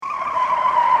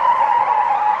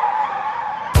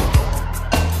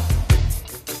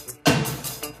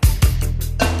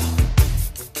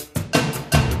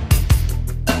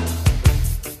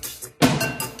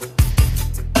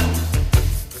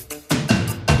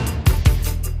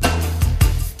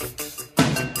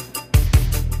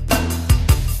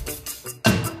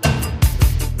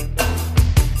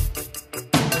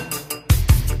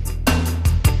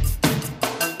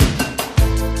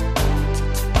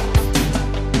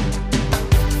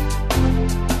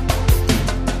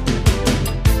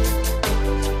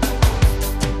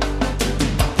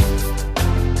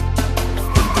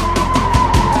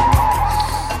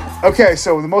Okay,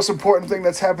 so the most important thing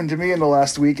that's happened to me in the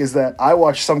last week is that I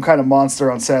watched Some Kind of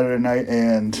Monster on Saturday night,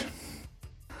 and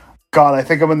God, I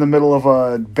think I'm in the middle of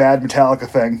a bad Metallica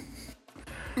thing.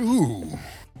 Ooh.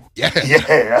 Yeah.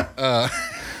 Yeah.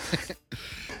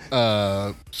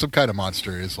 Some Kind of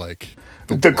Monster is like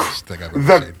the worst thing I've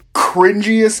ever seen.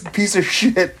 Cringiest piece of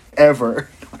shit ever.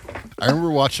 I remember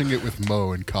watching it with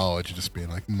Mo in college and just being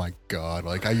like, my God,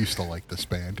 like, I used to like this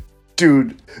band.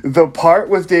 Dude, the part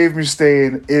with Dave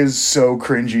Mustaine is so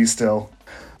cringy still.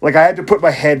 Like, I had to put my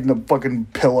head in the fucking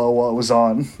pillow while it was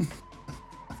on.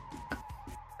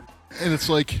 And it's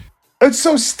like... It's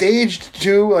so staged,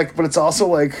 too, like, but it's also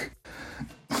like...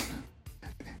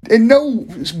 In no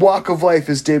walk of life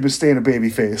is Dave Mustaine a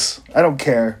babyface. I don't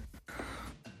care.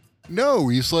 No,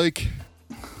 he's like...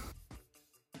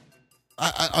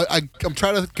 I'm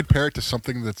trying to compare it to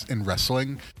something that's in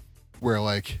wrestling, where,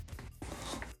 like...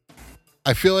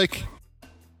 I feel like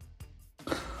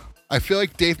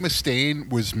Dave Mustaine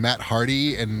was Matt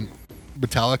Hardy and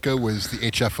Metallica was the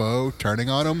HFO turning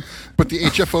on him, but the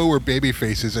HFO were baby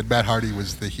faces and Matt Hardy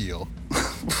was the heel.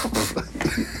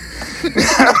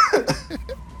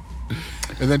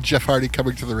 And then Jeff Hardy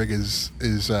coming to the ring is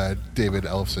David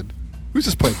Ellefson, who's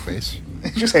just playing the bass.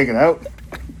 He's just hanging out.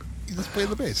 He's just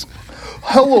playing the bass.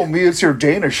 Hello, me, it's your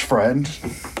Danish friend.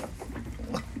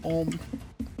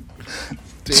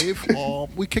 Dave,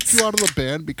 we kicked you out of the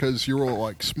band because you were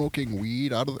like smoking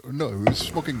weed out of the... No, he was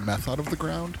smoking meth out of the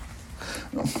ground.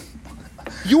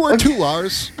 You were too,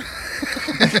 Lars.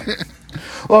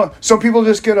 Well, some people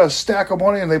just get a stack of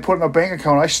money and they put it in a bank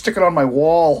account. I stick it on my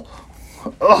wall.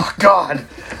 Oh, God.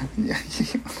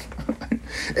 It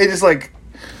is like...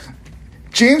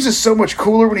 James is so much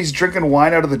cooler when he's drinking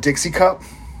wine out of the Dixie cup.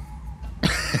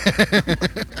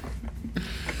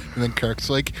 And then Kirk's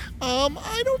like,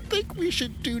 I don't think we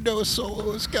should do no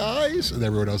solos, guys. And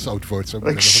everyone else outvotes him.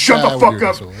 Like, shut the fuck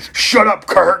up. Shut up,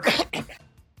 Kirk.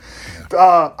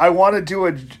 Yeah. I want to do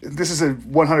this is a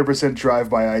 100%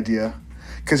 drive-by idea.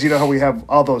 Because you know how we have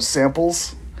all those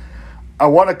samples? I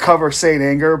want to cover Saint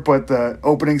Anger, but the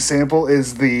opening sample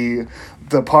is the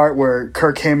part where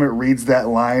Kirk Hammett reads that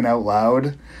line out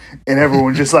loud. And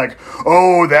everyone's just like,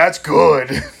 oh, that's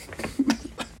good.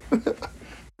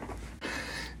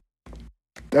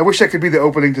 I wish that could be the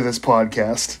opening to this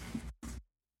podcast.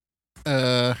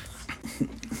 Oh,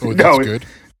 that's no, good.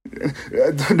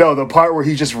 No, the part where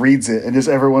he just reads it and just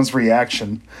everyone's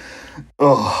reaction.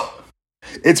 Oh,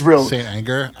 it's real. Saint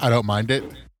Anger, I don't mind it.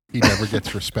 He never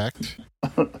gets respect.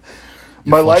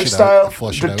 My lifestyle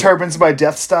determines my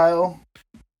death style.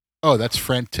 Oh, that's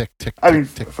frantic. Tick,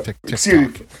 frantic.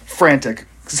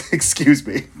 Excuse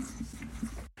me.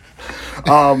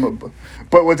 But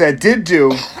what that did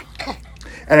do,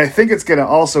 and I think it's going to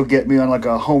also get me on like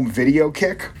a home video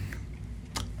kick,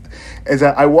 is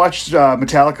that I watched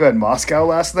Metallica in Moscow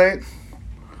last night.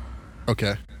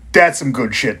 Okay. That's some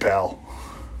good shit, pal.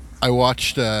 I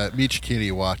watched, Mitch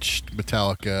Kitty watched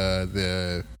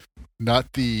Metallica, not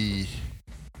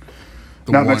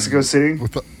Mexico City?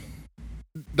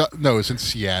 No, it was in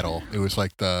Seattle. It was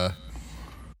like the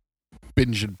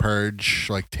Binge and Purge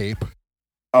like tape.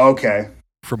 Oh, okay.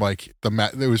 From like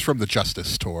it was from the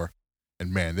Justice tour.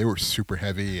 And man, they were super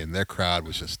heavy, and their crowd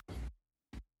was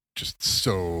just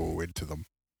so into them.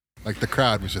 Like the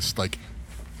crowd was just like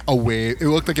a wave. It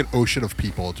looked like an ocean of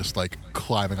people just like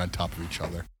climbing on top of each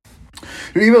other.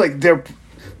 Even like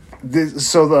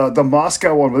so the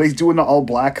Moscow one, were they doing the all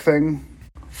black thing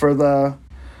for the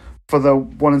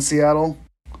one in Seattle?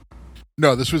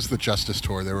 No, this was the Justice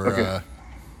tour. They were okay.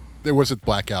 There was a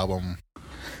Black Album.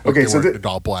 Okay, they weren't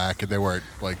all black, and they weren't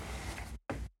like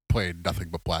played nothing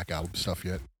but Black Album stuff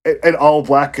yet. And all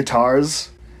black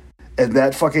guitars, and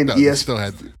that fucking ESP still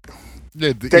had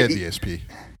the ESP.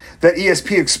 That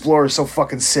ESP Explorer is so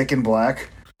fucking sick in black.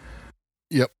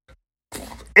 Yep.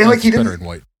 And like he better in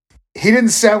white. He didn't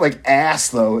sound like ass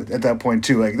though at that point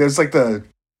too. Like there's like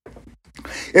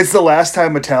it's the last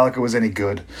time Metallica was any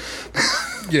good.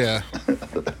 Yeah.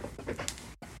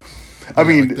 I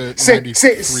mean, like Saint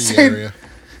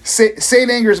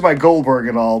Anger is my Goldberg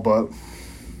and all, but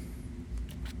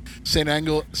Saint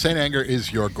Anger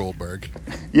is your Goldberg.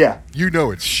 Yeah. You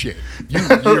know it's shit.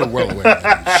 You're well aware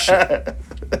that it's shit.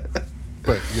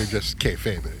 But you're just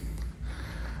kayfabing.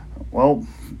 Well,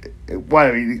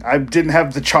 I didn't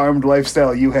have the charmed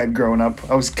lifestyle you had growing up.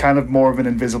 I was kind of more of an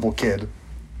invisible kid.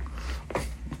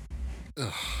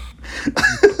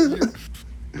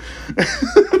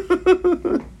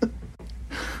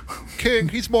 King,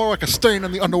 he's more like a stain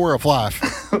in the underwear of life.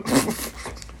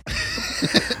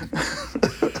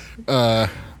 Yeah,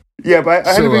 but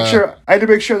I had to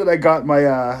make sure that I got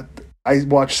my I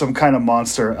watch some kind of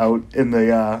monster out in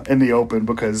the open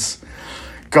because,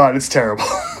 God, it's terrible.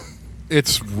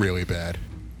 It's really bad.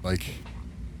 Like,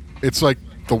 it's like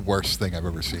the worst thing I've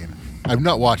ever seen. I've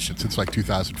not watched it since like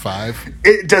 2005.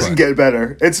 It doesn't get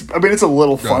better. It's a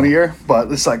little funnier,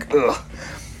 but it's like, ugh.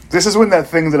 This is when that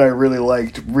thing that I really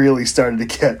liked really started to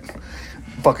get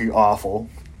fucking awful.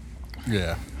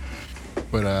 Yeah.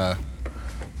 But,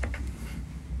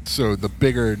 so the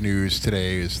bigger news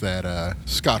today is that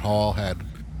Scott Hall had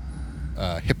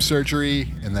hip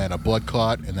surgery and then a blood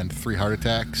clot and then 3 heart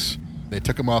attacks. They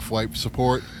took him off life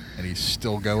support, and he's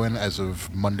still going as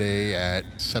of Monday at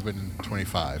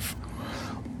 7:25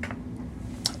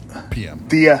 p.m.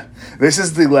 This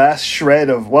is the last shred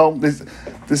of this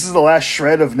is the last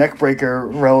shred of neckbreaker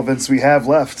relevance we have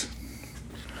left.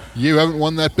 You haven't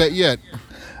won that bet yet.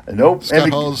 Nope. Scott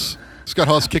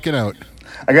Hall's kicking out.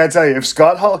 I gotta tell you, if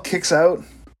Scott Hall kicks out,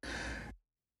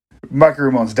 Mark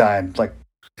Rumo's dying like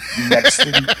next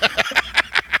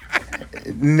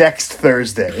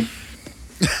Thursday.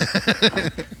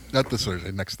 Not this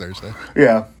Thursday, next Thursday.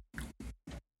 Yeah.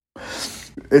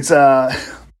 It's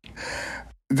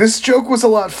this joke was a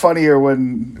lot funnier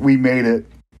when we made it.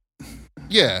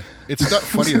 Yeah, it's not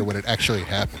funnier when it actually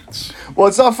happens. Well,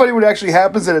 it's not funny when it actually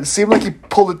happens, and it seemed like he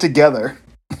pulled it together.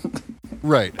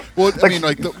 Right. Well, I mean,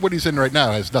 like what he's in right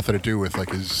now has nothing to do with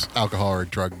like his alcohol or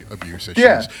drug abuse issues.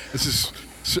 Yeah. This is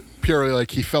purely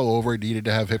like he fell over, needed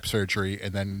to have hip surgery,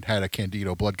 and then had a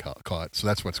Candida blood clot. So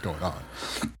that's what's going on.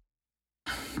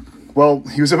 Well,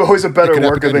 he was always a better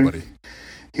worker than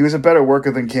he was a better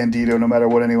worker than Candido, no matter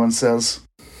what anyone says.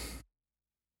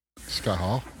 Scott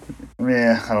Hall.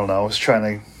 Yeah, I don't know. I was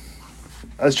trying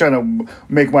to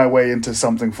make my way into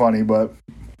something funny, but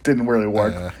didn't really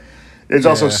work. It's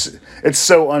also it's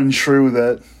so untrue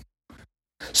that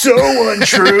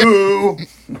untrue.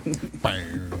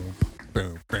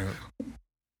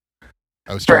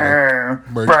 I was trying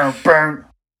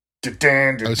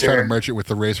to merge it with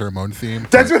the Razor Ramon theme.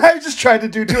 That's what I just tried to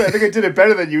do too. I think I did it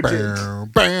better than you did.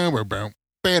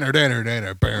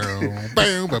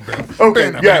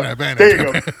 Okay, yeah, there you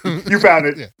go. You found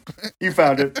it. Yeah. You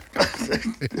found it.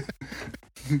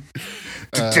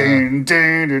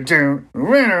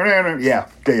 Yeah,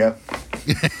 there you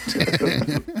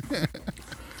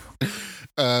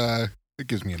it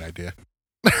gives me an idea.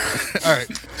 All right.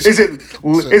 Is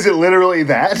it literally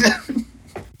that?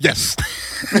 Yes.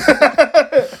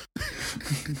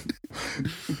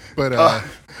 But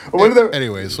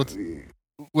anyways,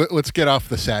 let's get off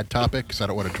the sad topic because I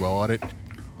don't want to dwell on it.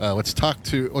 Let's talk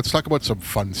about some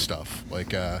fun stuff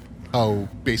like how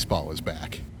baseball is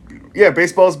back. Yeah,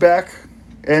 baseball's back,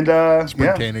 and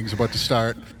spring training's about to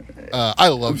start. I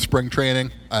love spring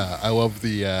training. I love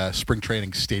the spring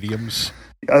training stadiums.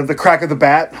 The crack of the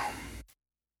bat.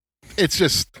 It's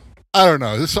just, I don't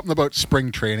know. There's something about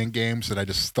spring training games that I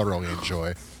just thoroughly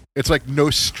enjoy. It's like no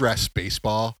stress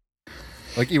baseball.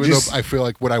 Like even though I feel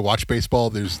like when I watch baseball,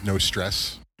 there's no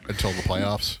stress until the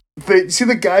playoffs. See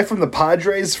the guy from the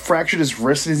Padres fractured his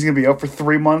wrist and he's going to be out for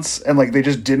 3 months, and like they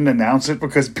just didn't announce it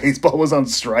because baseball was on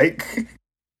strike.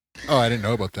 Oh, I didn't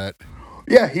know about that.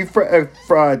 Yeah, he for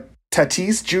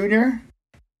Tatis Jr.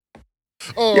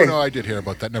 Oh, yeah. No, I did hear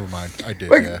about that. Never mind. I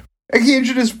did, yeah. Like he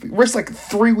injured his wrist like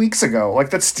 3 weeks ago. Like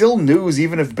that's still news,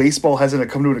 even if baseball hasn't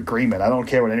come to an agreement. I don't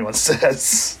care what anyone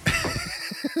says.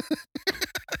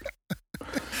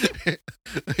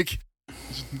 Like,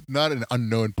 not an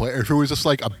unknown player. If it was just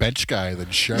like a bench guy, then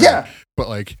sure. Yeah. But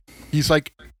like, he's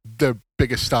like the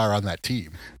biggest star on that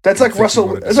team. That's like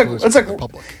Russell. That's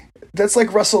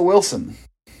like Russell Wilson.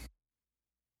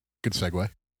 Good segue.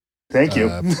 Thank you.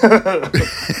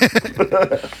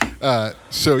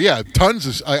 So yeah, tons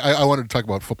of. I wanted to talk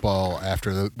about football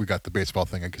after we got the baseball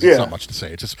thing because it's not much to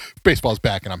say. It's just baseball's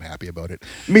back and I'm happy about it.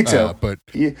 Me too. But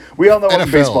we all know I'm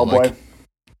a baseball boy. Like,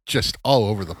 just all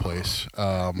over the place.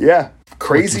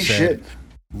 Crazy shit.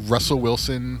 Russell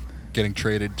Wilson getting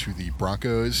traded to the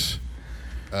Broncos.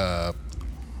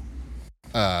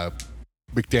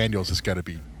 McDaniels has got to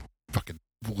be fucking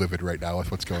livid right now with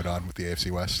what's going on with the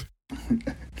AFC West.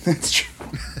 That's true.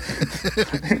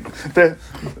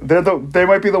 They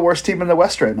might be the worst team in the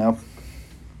West right now.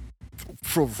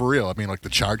 For real. I mean, like the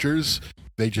Chargers,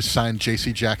 they just signed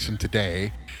J.C. Jackson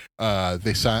today.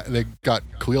 They got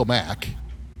Khalil Mack.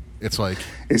 It's like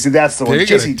that's the one. They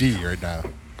got a D right now.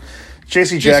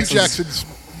 J.C. Jackson's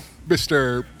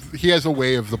Mr. He has a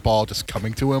way of the ball just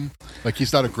coming to him. Like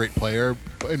he's not a great player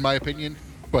in my opinion,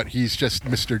 but he's just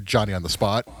Mr. Johnny on the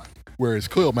spot. Whereas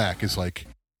Khalil Mack is like,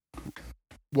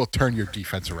 will turn your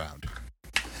defense around.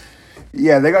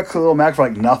 Yeah, they got Khalil Mack for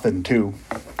like nothing too.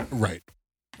 Right.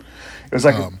 It was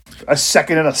like a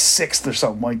second and a sixth or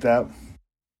something like that.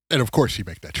 And of course you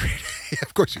make that trade.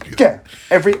 Of course you do. Yeah,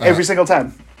 every single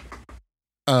time.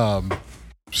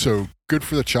 So good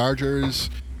for the Chargers.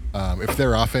 If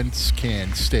their offense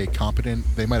can stay competent,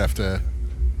 they might have to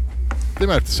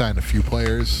sign a few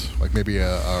players, like maybe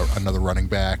another running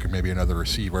back or maybe another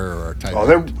receiver or a tight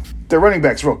end. Their running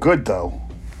back's real good though.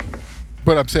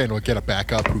 But I'm saying, get a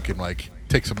backup who can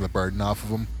take some of the burden off of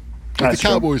them. The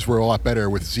Cowboys were a lot better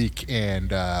with Zeke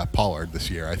and Pollard this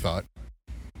year, I thought.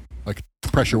 The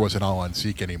pressure wasn't all on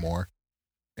Zeke anymore.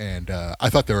 And I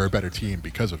thought they were a better team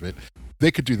because of it.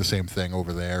 They could do the same thing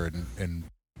over there and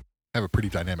have a pretty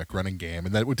dynamic running game.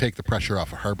 And that would take the pressure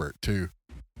off of Herbert, too,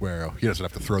 where he doesn't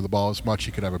have to throw the ball as much.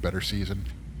 He could have a better season.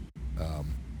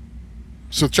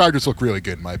 So the Chargers look really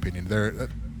good, in my opinion.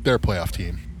 They're a playoff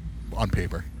team on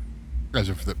paper as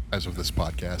of this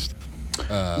podcast.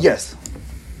 Yes.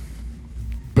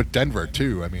 But Denver,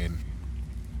 too, I mean,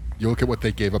 you look at what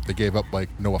they gave up. They gave up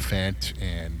Noah Fant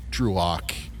and Drew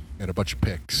Lock and a bunch of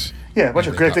picks. Yeah, a bunch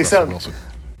of great.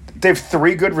 They have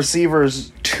 3 good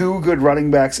receivers, 2 good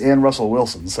running backs, and Russell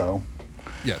Wilson. So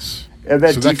yes, and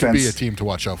that so defense, that could be a team to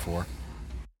watch out for.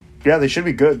 Yeah, they should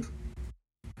be good.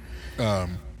 I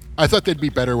thought they'd be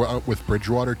better with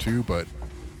Bridgewater too, but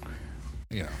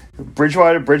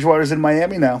Bridgewater's in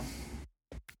Miami now.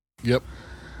 Yep.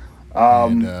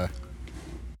 And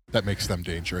that makes them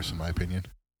dangerous, in my opinion.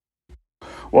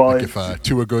 Well, if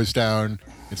Tua goes down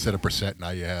instead of Brissett, now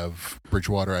you have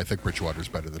Bridgewater. I think Bridgewater's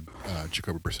better than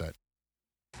Jacoby Brissett.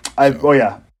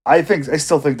 I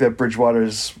still think that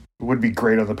Bridgewater's would be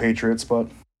great on the Patriots, but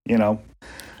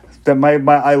that my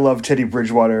I love Teddy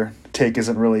Bridgewater take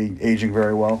isn't really aging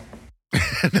very well.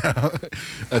 No,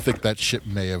 I think that ship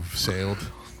may have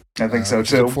sailed. I think so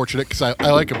too. It's unfortunate because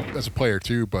I like him as a player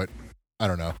too, but I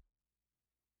don't know.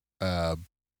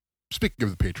 Speaking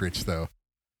of the Patriots, though,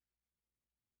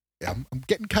 I'm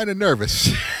getting kind of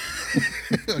nervous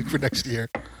for next year.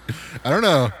 I don't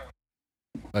know.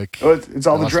 It's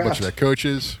all the draft. They lost a bunch of their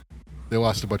coaches. They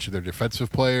lost a bunch of their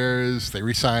defensive players. They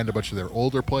re-signed a bunch of their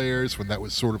older players when that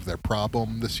was sort of their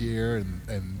problem this year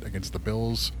and against the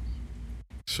Bills.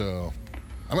 So,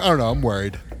 I don't know. I'm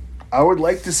worried. I would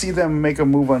like to see them make a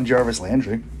move on Jarvis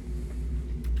Landry.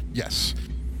 Yes.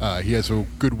 He has a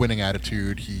good winning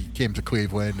attitude. He came to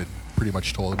Cleveland and pretty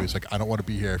much told him, he was like, I don't want to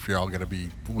be here if you're all going to be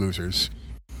losers.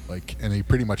 And he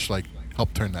pretty much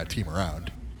helped turn that team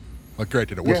around.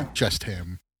 Granted, it wasn't just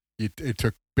him. It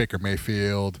took Baker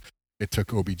Mayfield. It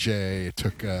took OBJ. It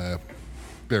took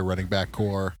their running back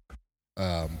core,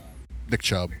 Nick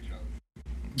Chubb.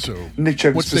 So Nick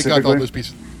Chubb once they got all those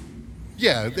pieces,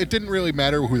 it didn't really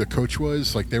matter who the coach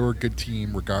was. They were a good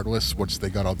team regardless. Once they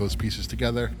got all those pieces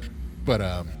together, but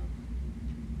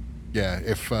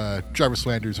if Jarvis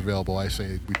Landry's available, I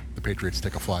say the Patriots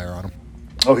take a flyer on him.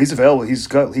 Oh, he's available. He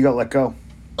got let go.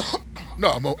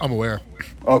 No, I'm aware.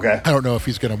 Okay. I don't know if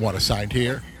he's going to want to sign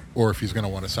here or if he's going to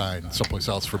want to sign someplace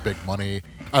else for big money.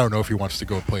 I don't know if he wants to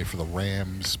go play for the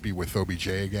Rams, be with OBJ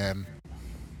again.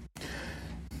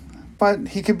 But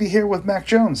he could be here with Mac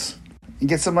Jones. He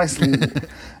gets some nice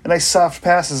soft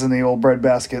passes in the old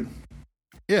breadbasket.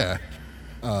 Yeah.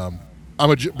 Like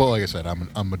I said,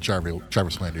 I'm a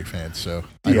Jarvis Landry fan, so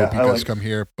I hope he does come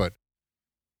here. But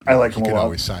I like him a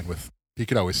lot. He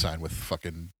could always sign with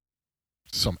fucking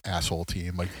some asshole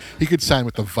team. He could sign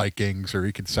with the Vikings, or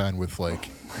he could sign with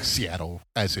Seattle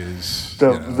as is.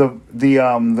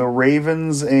 The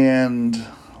Ravens and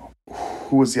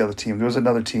who was the other team? There was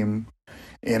another team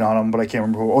in on them, but I can't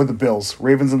remember who. Oh, the Bills.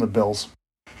 Ravens and the Bills.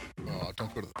 Oh,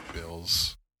 don't go to the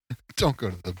Bills. Don't go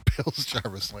to the Bills,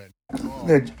 Jarvis Landry.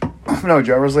 Oh. No,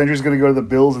 Jarvis Landry's going to go to the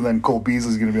Bills, and then Cole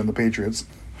Beasley's going to be on the Patriots.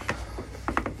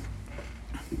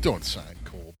 Don't sign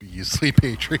Cole Beasley,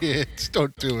 Patriots.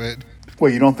 Don't do it.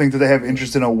 Wait, you don't think that they have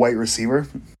interest in a white receiver?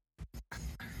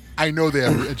 I know they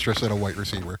have interest in a white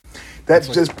receiver. That's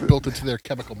just built into their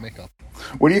chemical makeup.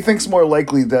 What do you think's more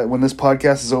likely, that when this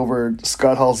podcast is over,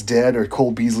 Scott Hall's dead or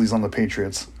Cole Beasley's on the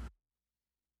Patriots?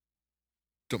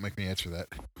 Don't make me answer that.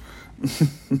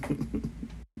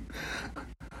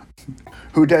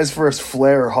 Who dies first,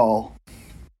 Flair or Hall?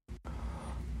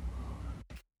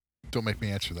 Don't make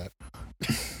me answer that.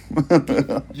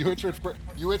 You answer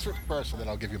it first, and then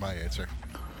I'll give you my answer.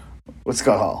 What's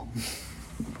Scott Hall?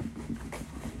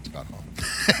 Scott Hall.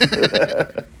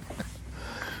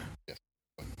 Yes.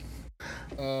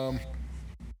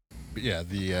 But yeah,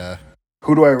 the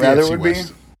who do I rather would West.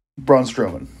 Be? Braun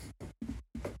Strowman.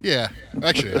 Yeah,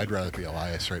 actually, I'd rather be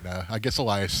Elias right now. I guess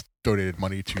Elias donated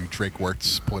money to Drake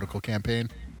Wirt's political campaign.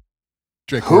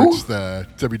 Drake Wirt's the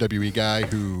WWE guy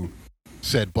who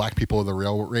said black people are the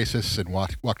real racists and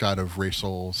walked out of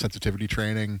racial sensitivity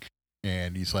training.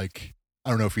 And he's like, I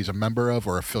don't know if he's a member of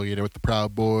or affiliated with the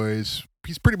Proud Boys.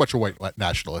 He's pretty much a white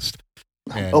nationalist.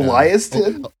 And, Elias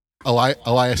did?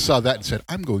 Elias saw that and said,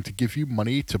 I'm going to give you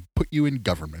money to put you in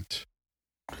government.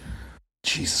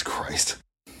 Jesus Christ.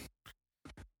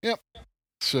 Yep.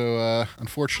 So,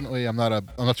 unfortunately, I'm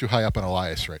not too high up on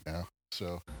Elias right now.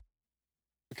 So, if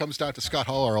it comes down to Scott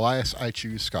Hall or Elias, I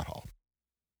choose Scott Hall.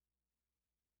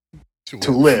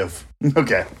 To live.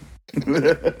 Okay.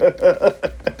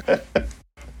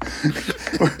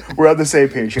 We're on the same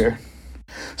page here.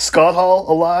 Scott Hall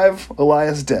alive,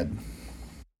 Elias dead.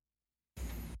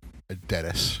 A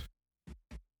deadest.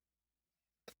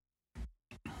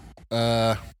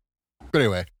 But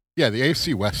anyway, yeah, the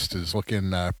AFC West is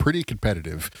looking pretty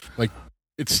competitive. Like,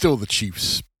 it's still the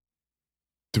Chiefs'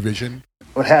 division.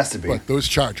 It has to be. But those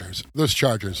Chargers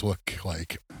look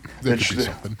like they could be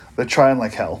something. They're trying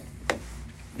like hell.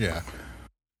 Yeah.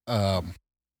 And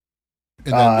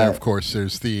then there, of course,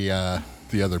 there's the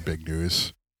other big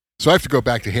news. So I have to go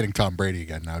back to hitting Tom Brady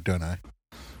again now, don't I?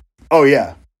 Oh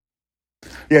yeah.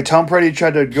 Yeah, Tom Brady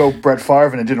tried to go Brett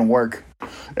Favre and it didn't work.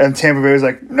 And Tampa Bay was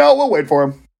like, no, we'll wait for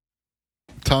him.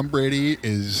 Tom Brady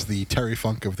is the Terry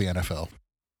Funk of the NFL.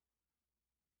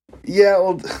 Yeah,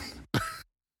 well,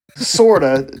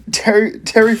 sorta.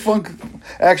 Terry Funk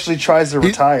actually tries to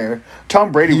retire.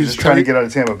 Tom Brady was just trying to get out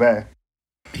of Tampa Bay.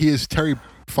 He is Terry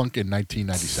Funk in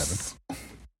 1997.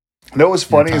 You know what's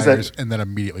funny is that... And then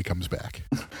immediately comes back.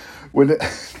 When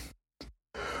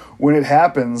it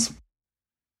happens,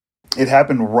 it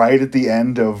happened right at the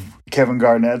end of Kevin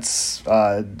Garnett's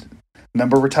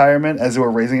number retirement as they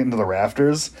were raising it into the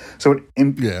rafters. So it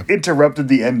interrupted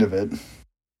the end of it.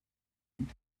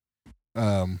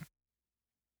 I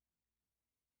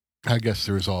guess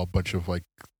there was all a bunch of like,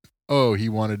 oh, he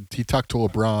talked to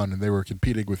LeBron and they were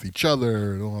competing with each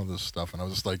other and all this stuff. And I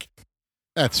was just like,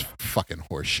 that's fucking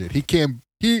horseshit.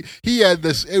 He had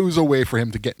this, it was a way for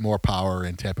him to get more power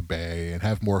in Tampa Bay and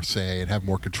have more say and have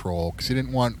more control because he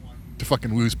didn't want to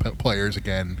fucking lose players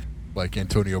again like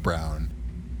Antonio Brown.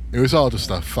 It was all just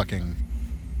a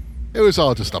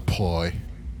ploy.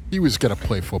 He was going to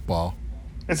play football.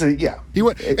 He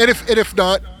went, and if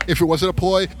it wasn't a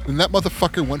ploy, then that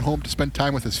motherfucker went home to spend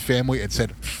time with his family and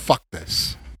said, fuck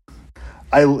this.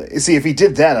 See, if he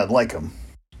did that, I'd like him.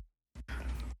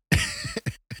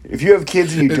 If you have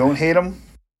kids and you don't hate them.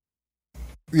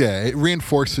 Yeah, it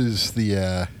reinforces the,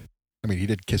 I mean, he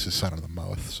did kiss his son on the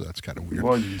mouth, so that's kind of weird.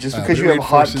 Well, just because you have a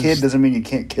hot kid doesn't mean you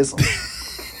can't kiss them.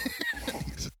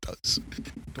 Yes, it does.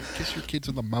 Don't kiss your kids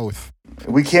in the mouth.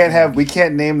 We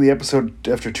can't name the episode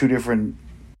after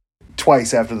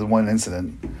twice after the one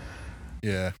incident.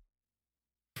 Yeah.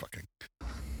 Fucking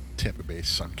Tampa Bay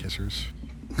sun kissers.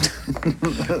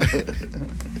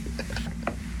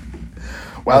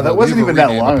 Wow, that wasn't even that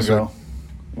long ago.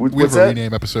 We have a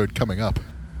rename episode coming up.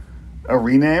 A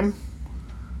rename?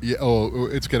 Yeah. Oh,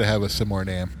 it's gonna have a similar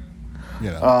name. You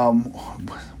know.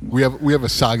 We have a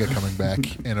saga coming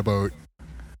back in about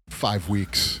 5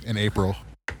 weeks in April.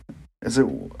 Is it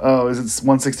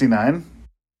 169?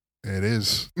 It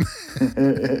is.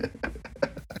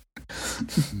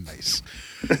 Nice.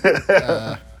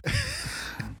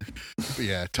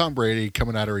 Yeah, Tom Brady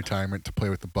coming out of retirement to play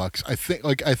with the Bucs. I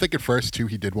think at first too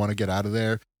he did want to get out of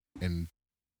there and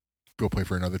go play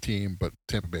for another team, but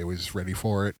Tampa Bay was ready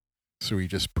for it, so he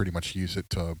just pretty much used it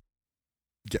to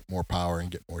get more power and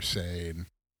get more say. And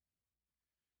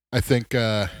I think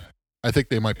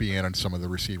they might be in on some of the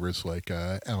receivers like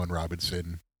Allen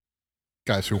Robinson,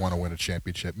 guys who want to win a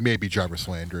championship. Maybe Jarvis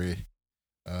Landry.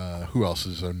 Who else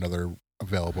is another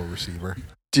available receiver?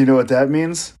 Do you know what that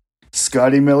means?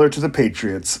 Scotty Miller to the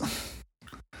Patriots.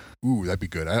 Ooh, that'd be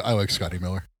good. I like Scotty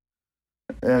Miller.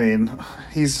 I mean,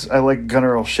 I like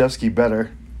Gunnar Olszewski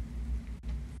better.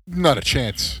 Not a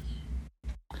chance.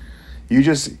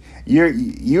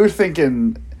 You're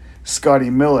thinking Scotty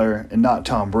Miller and not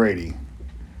Tom Brady.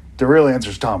 The real answer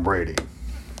is Tom Brady.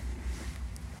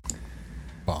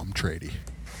 Bomb Trady.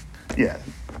 Yeah.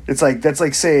 That's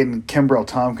like saying Kimbrel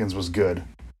Tompkins was good.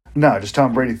 No, just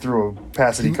Tom Brady threw a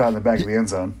pass that he caught in the back of the end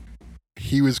zone.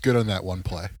 He was good on that one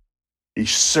play. He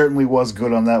certainly was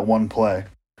good on that one play.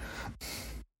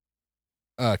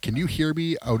 Can you hear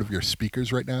me out of your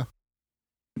speakers right now?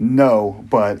 No,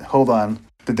 but hold on.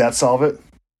 Did that solve it?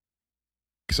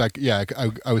 Because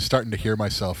I was starting to hear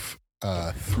myself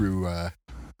through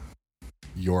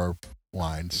your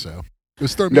line, so it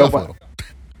was throwing me off a little.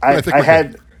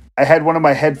 I had one of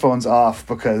my headphones off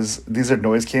because these are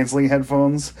noise canceling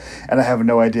headphones, and I have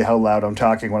no idea how loud I'm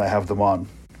talking when I have them on.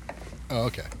 Oh,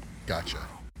 okay, gotcha.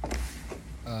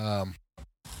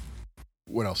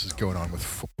 What else is going on with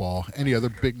football? Any other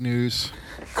big news?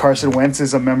 Carson Wentz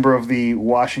is a member of the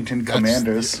Washington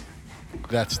Commanders.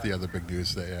 That's the other big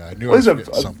news. I knew I was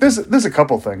forgetting something. There's a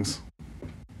couple things.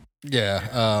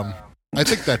 Yeah, I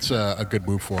think that's a good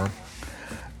move for him.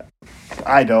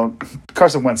 I don't.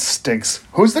 Carson Wentz stinks.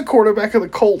 Who's the quarterback of the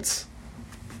Colts?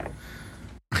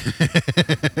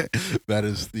 That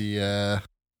is the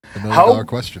 $1 million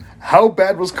question. How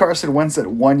bad was Carson Wentz at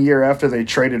 1 year after they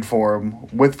traded for him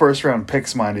with first round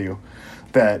picks, mind you,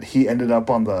 that he ended up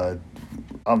on the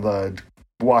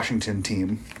Washington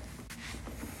team?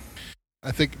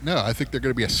 I think they're going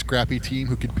to be a scrappy team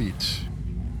who competes.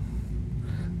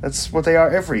 That's what they are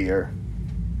every year.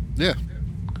 Yeah.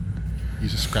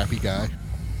 He's a scrappy guy.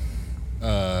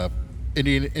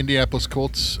 Indianapolis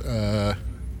Colts,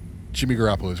 Jimmy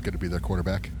Garoppolo is going to be their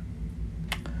quarterback.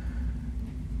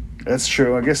 That's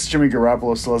true. I guess Jimmy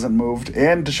Garoppolo still hasn't moved.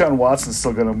 And Deshaun Watson's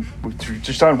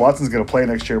going to play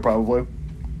next year probably.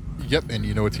 Yep, and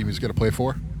you know what team he's going to play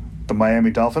for? The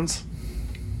Miami Dolphins?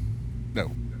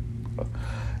 No.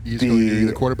 He's going to be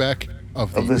the quarterback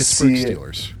of the Pittsburgh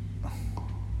Steelers.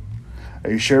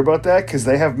 Are you sure about that? Because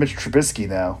they have Mitch Trubisky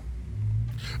now.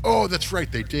 Oh, that's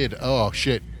right. They did. Oh,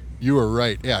 shit. You were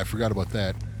right. Yeah, I forgot about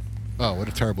that. Oh, what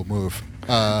a terrible move.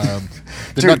 They're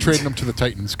not trading him to the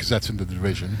Titans because that's in the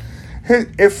division.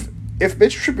 If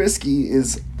Mitch Trubisky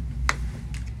is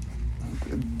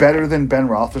better than Ben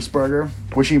Roethlisberger,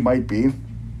 which he might be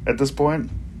at this point,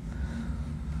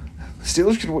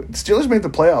 Steelers made the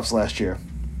playoffs last year.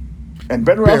 And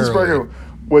Ben Roethlisberger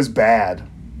was bad.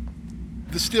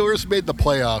 The Steelers made the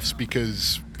playoffs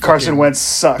because Carson Wentz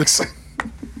sucks.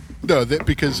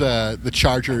 Because the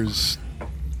Chargers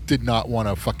did not want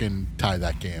to fucking tie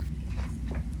that game.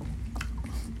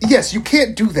 Yes, you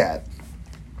can't do that.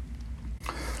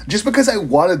 Just because I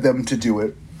wanted them to do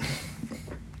it.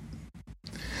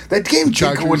 That game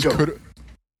did go into...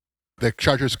 The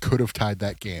Chargers could have tied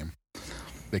that game.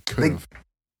 They could have.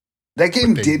 That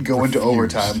game did go into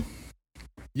overtime.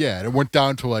 Yeah, and it went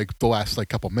down to like the last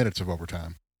couple minutes of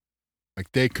overtime. Like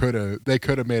they could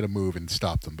have made a move and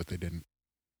stopped them, but they didn't.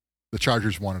 The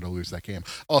Chargers wanted to lose that game.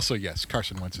 Also, yes,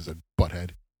 Carson Wentz is a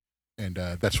butthead, and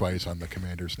that's why he's on the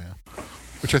Commanders now,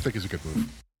 which I think is a good move.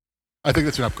 I think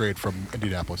that's an upgrade from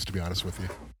Indianapolis, to be honest with you.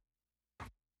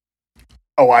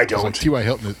 Oh, I don't.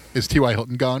 Is T.Y.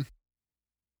 Hilton gone?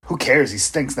 Who cares? He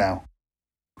stinks now.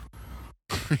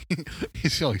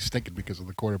 He's only stinking because of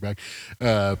the quarterback.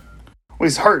 Well,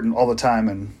 he's hurting all the time,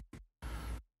 and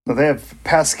they have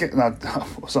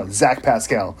Zach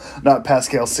Pascal, not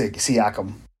Pascal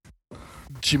Siakam.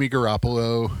 Jimmy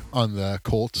Garoppolo on the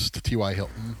Colts to T.Y.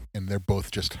 Hilton, and they're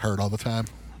both just hurt all the time.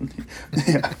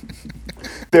 Yeah,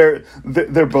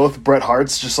 they're both Bret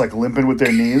Harts, just like limping with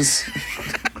their knees.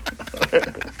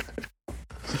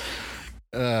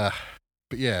 But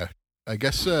yeah, I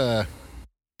guess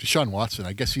Deshaun Watson.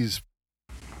 I guess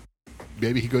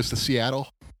maybe he goes to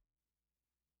Seattle,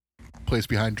 plays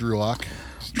behind Drew Lock.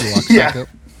 Drew Lock's backup.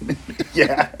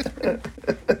 Yeah.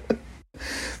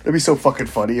 That'd be so fucking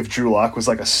funny if Drew Lock was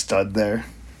like a stud there.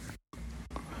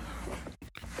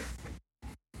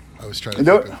 I was trying to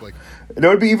think of it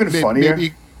would be even funnier.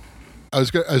 Maybe, I was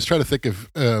trying to think if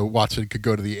Watson could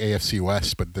go to the AFC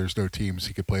West, but there's no teams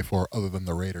he could play for other than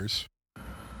the Raiders.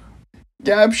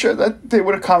 Yeah, I'm sure that they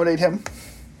would accommodate him.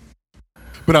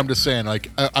 But I'm just saying,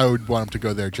 I would want him to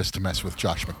go there just to mess with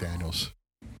Josh McDaniels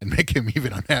and make him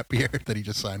even unhappier that he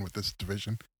just signed with this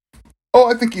division. Oh,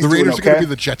 I think he's doing okay. The Raiders are going to be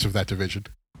the Jets of that division.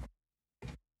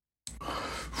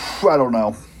 I don't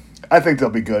know. I think they'll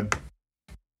be good.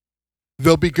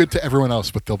 They'll be good to everyone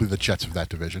else, but they'll be the Jets of that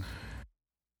division.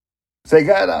 They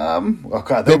got oh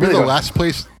god, they'll be the last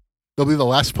place. They'll be the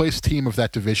last place team of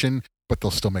that division, but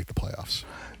they'll still make the playoffs.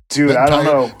 Dude, I don't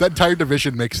know. That entire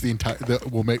division makes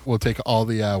will take all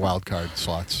the wild card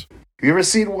slots. Have you ever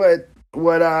seen what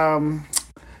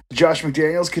Josh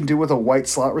McDaniels can do with a white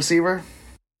slot receiver?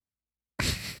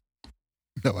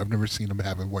 No, I've never seen him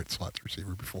have a white slot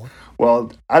receiver before.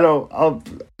 Well, I'll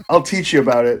teach you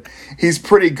about it. He's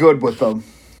pretty good with them.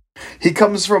 He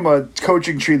comes from a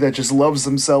coaching tree that just loves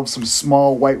themselves some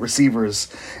small white receivers,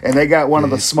 and they got one of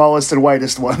the smallest and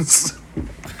whitest ones.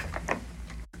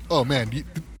 Oh man,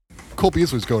 Cole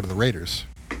Beasley's going to the Raiders.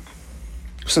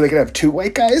 So they can have two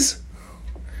white guys?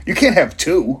 You can't have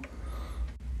two.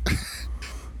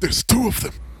 There's two of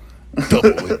them.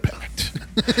 Double impact.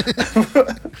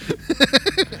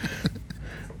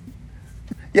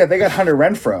 Yeah, they got Hunter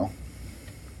Renfrow.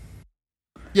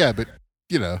 Yeah, but,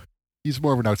 he's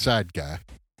more of an outside guy.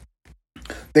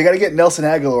 They got to get Nelson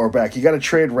Aguilar back. You got to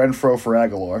trade Renfrow for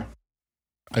Aguilar.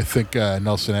 I think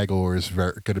Nelson Aguilar is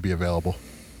going to be available.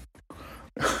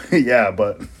 Yeah,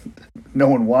 but no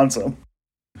one wants him.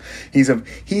 He's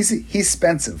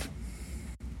expensive.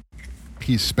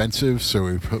 He's expensive,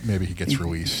 so maybe he gets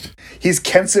released. He's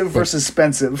Kensive versus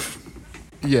Spensive.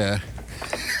 Yeah.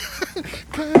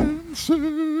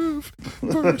 Kensive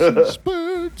versus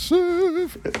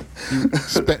expensive.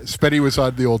 Spenny was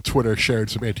on the old Twitter sharing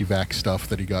some anti-vax stuff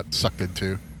that he got sucked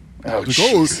into. Oh,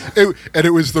 and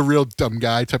it was the real dumb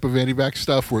guy type of anti-vax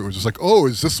stuff where it was just like, oh,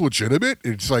 is this legitimate?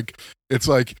 It's like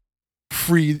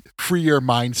free your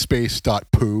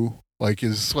mindspace.poo, like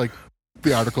is like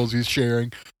the articles he's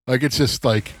sharing. Like it's just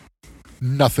like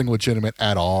nothing legitimate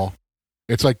at all.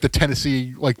 It's like the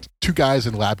Tennessee, like two guys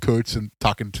in lab coats and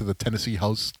talking to the Tennessee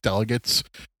House delegates,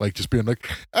 like just being like,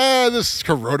 this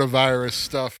coronavirus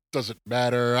stuff doesn't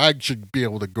matter. I should be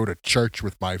able to go to church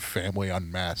with my family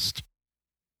unmasked.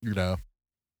 You know,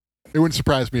 it wouldn't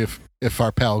surprise me if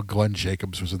our pal Glenn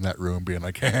Jacobs was in that room being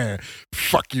like,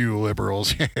 fuck you,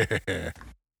 liberals.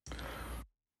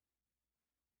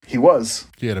 He was.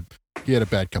 He had a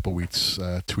bad couple weeks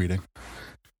tweeting.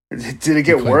 Did it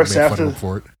get worse after?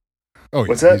 For it. Oh,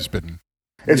 what's yeah, that? He's been.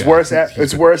 It's worse.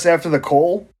 It's worse after the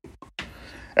Cole.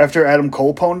 After Adam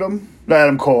Cole pwned him. Not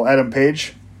Adam Cole. Adam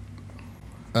Page.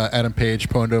 Adam Page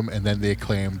pwned him, and then the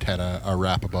Acclaimed had a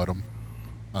rap about him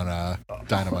on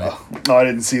Dynamite. Oh, I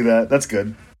didn't see that. That's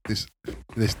good.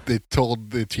 They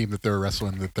told the team that they were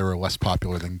wrestling that they were less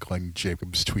popular than Glenn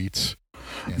Jacobs' tweets,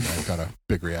 and got a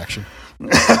big reaction.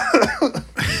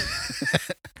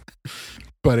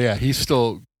 But yeah, he's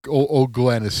still old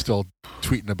Glenn is still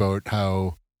tweeting about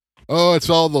how, oh, it's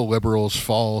all the liberals'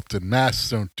 fault and masks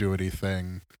don't do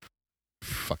anything.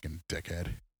 Fucking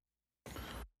dickhead.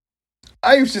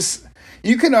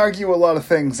 You can argue a lot of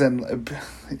things, and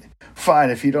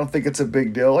fine if you don't think it's a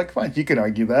big deal. Like, fine, you can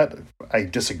argue that. I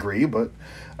disagree, but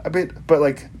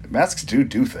like masks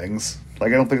do things.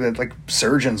 Like, I don't think that like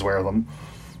surgeons wear them.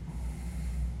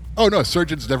 Oh no,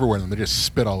 surgeons never wear them. They just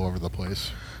spit all over the place.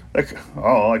 Like,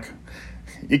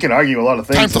 you can argue a lot of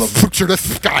things. Time to future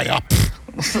this guy up.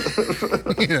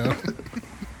 You know.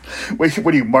 Wait,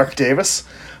 what are you, Mark Davis?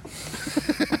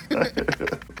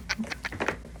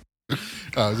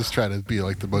 I was just trying to be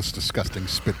like the most disgusting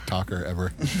spit talker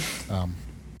ever.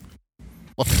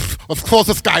 Let's close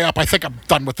this guy up. I think I'm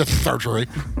done with this surgery.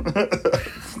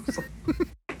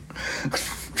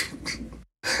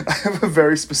 I have a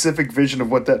very specific vision of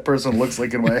what that person looks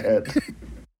like in my head.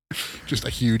 Just a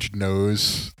huge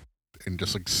nose and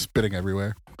just like spitting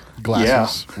everywhere.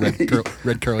 Glasses, yeah.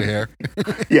 red curly hair.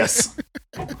 Yes.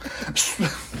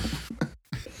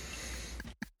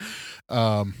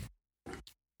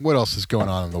 What else is going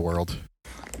on in the world?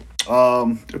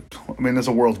 I mean, there's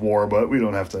a world war, but we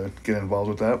don't have to get involved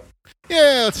with that.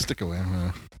 Yeah, let's stick away.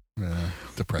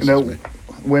 Depresses me.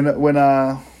 When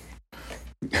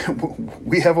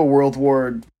we have a World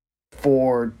War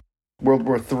IV, World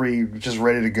War III just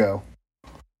ready to go.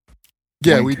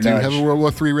 Yeah, we do have a World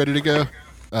War III ready to go.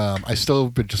 I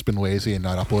still have just been lazy and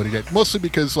not uploading it, mostly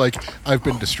because like I've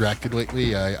been distracted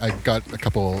lately. I got a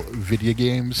couple video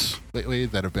games lately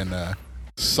that have been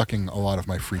sucking a lot of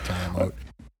my free time out.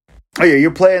 Oh yeah, you're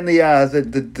playing the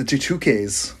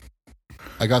 2Ks.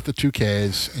 I got the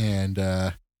 2Ks,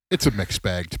 and it's a mixed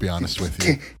bag, to be honest with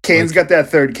you. Kane's got that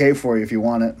third K for you if you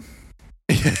want it.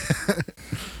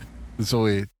 There's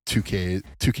only two Canes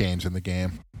in the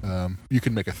game. You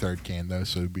can make a third Kane though,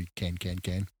 so it'd be Kane.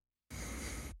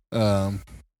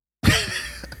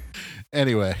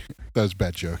 Anyway, that was a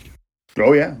bad joke.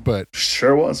 Oh yeah, but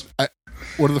sure was.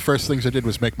 One of the first things I did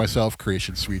was make myself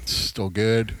Creation Suite's still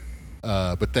good,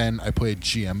 but then I played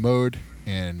GM mode,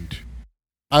 and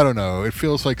I don't know. It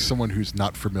feels like someone who's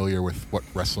not familiar with what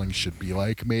wrestling should be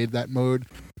like made that mode,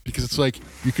 because it's like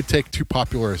you could take two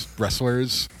popular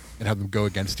wrestlers and have them go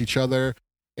against each other,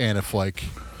 and if like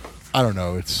I don't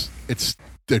know, it's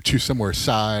they're too similar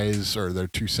size or they're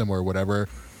too similar whatever,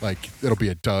 like it'll be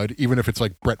a dud. Even if it's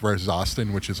like Brett versus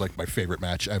Austin, which is like my favorite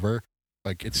match ever,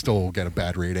 like it still will get a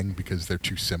bad rating because they're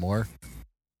too similar.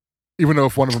 Even though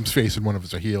if one of them's face and one of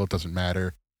them's a heel, it doesn't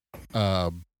matter.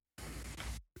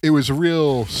 It was a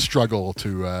real struggle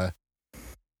to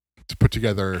put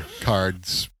together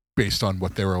cards based on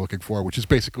what they were looking for, which is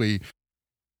basically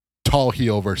tall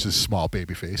heel versus small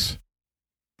babyface.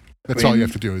 That's all you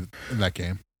have to do in that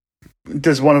game.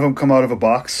 Does one of them come out of a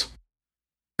box?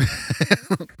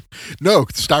 No,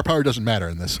 star power doesn't matter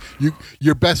in this.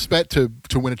 Your best bet to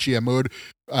win a GM mode,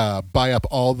 buy up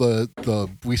all the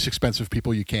least expensive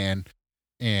people you can,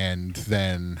 and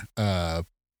then have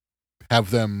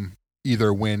them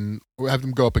either win or have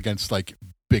them go up against like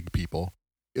big people.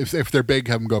 If they're big,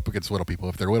 have them go up against little people.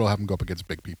 If they're little, have them go up against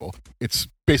big people. It's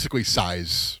basically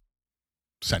size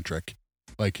centric.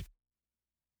 Like,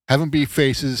 have them be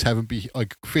faces, have them be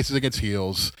like faces against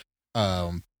heels,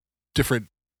 different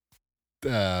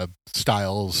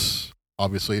styles,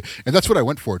 obviously, and that's what I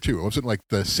went for too. It wasn't like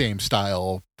the same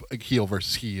style, like heel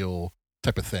versus heel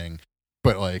type of thing,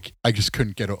 but like I just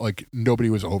couldn't get like nobody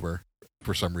was over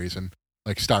for some reason.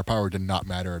 Like star power did not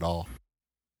matter at all.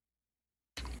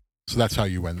 So that's how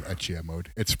you win at GM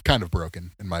mode. It's kind of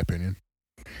broken, in my opinion.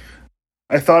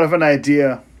 I thought of an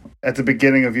idea at the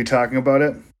beginning of you talking about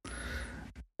it.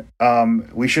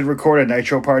 We should record a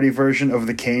Nitro Party version of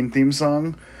the Kane theme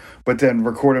song, but then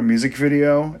record a music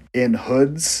video in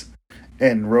hoods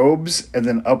and robes, and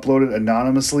then upload it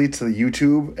anonymously to the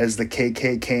YouTube as the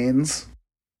KK Canes.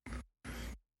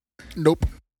 Nope.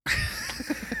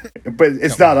 But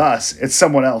it's not us. It's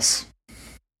someone else.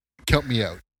 Count me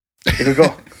out. It'll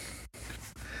go.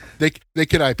 They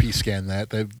could IP scan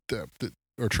that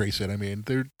or trace it. I mean,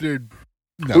 they're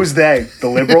no. Who's they? The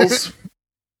liberals?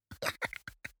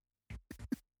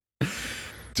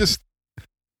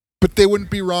 But they wouldn't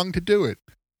be wrong to do it.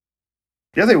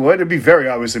 Yeah, they would. It'd be very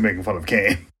obviously making fun of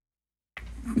Kane.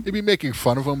 They'd be making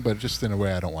fun of him, but just in a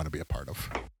way I don't want to be a part of.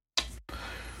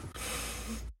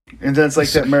 And then it's like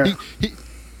that.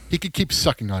 He could keep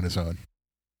sucking on his own.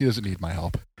 He doesn't need my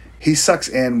help. He sucks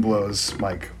and blows,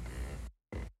 Mike.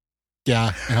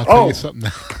 Yeah, and I'll tell you something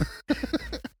now.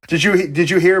 Did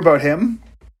you hear about him?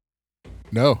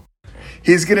 No.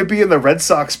 He's going to be in the Red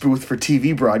Sox booth for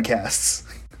TV broadcasts.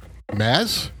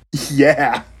 Maz?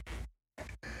 Yeah.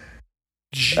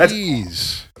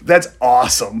 Jeez. That's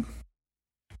awesome.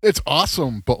 It's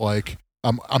awesome, but like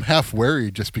I'm half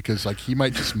worried just because like he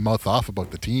might just mouth off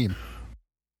about the team.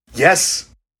 Yes.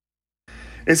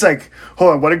 It's like,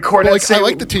 hold on, what did Cornette say? I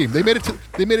like the team. They made it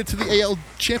to the AL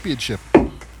Championship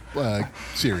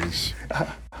series.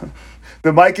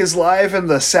 The mic is live and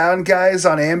the sound guys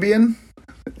on Ambien?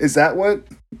 Is that what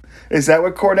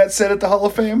Cornette said at the Hall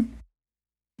of Fame?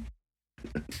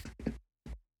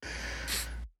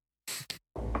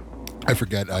 I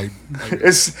forget.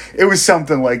 It was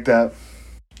something like that.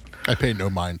 I pay no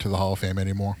mind to the Hall of Fame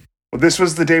anymore. Well, this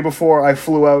was the day before I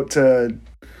flew out to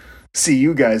see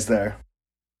you guys there.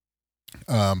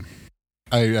 I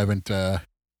haven't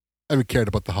cared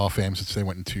about the Hall of Fame since they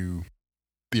went into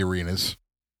the arenas.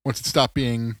 Once it stopped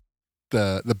being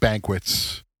the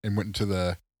banquets and went into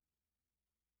the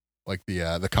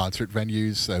concert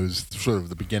venues, that was sort of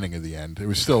the beginning of the end. It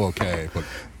was still okay, but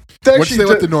once they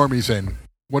let the normies in,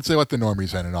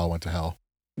 it all went to hell.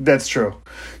 That's true.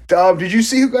 Did you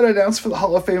see who got announced for the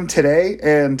Hall of Fame today?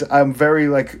 And I'm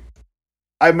very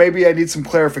I need some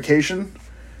clarification.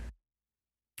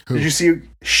 Who? Did you see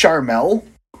Charmel?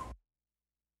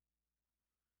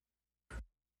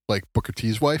 Like Booker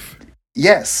T's wife?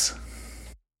 Yes.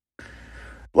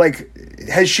 Like,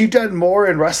 has she done more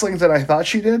in wrestling than I thought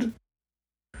she did?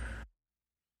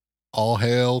 All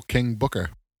hail King Booker.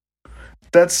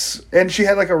 And she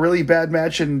had like a really bad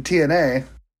match in TNA.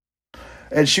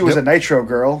 And she was a Nitro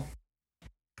girl.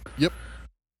 Yep.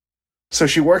 So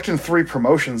she worked in 3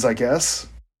 promotions, I guess.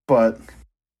 But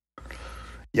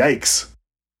yikes.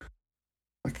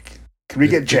 Can we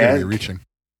get Jazz? Can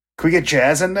we get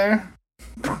Jazz in there?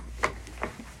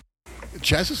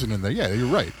 Jazz isn't in there. Yeah, you're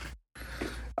right.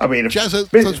 I mean, Jazz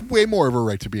has way more of a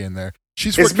right to be in there.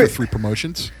 She's worked for 3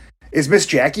 promotions. Is Miss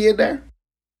Jackie in there?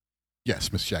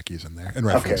 Yes, Miss Jackie's in there, and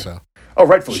rightfully so. Oh,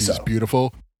 rightfully so. She's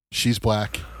beautiful. She's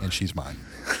black, and she's mine.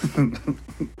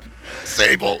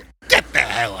 Sable, get the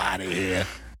hell out of here.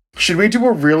 Should we do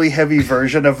a really heavy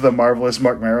version of the Marvelous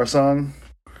Mark Marrow song?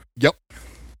 Yep.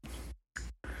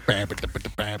 We're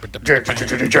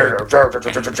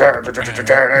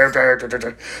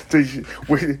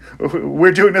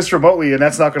doing this remotely, and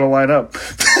that's not going to line up.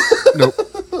 Nope.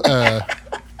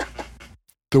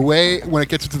 The way when it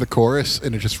gets into the chorus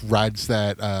and it just rides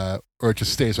that, or it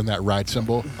just stays on that ride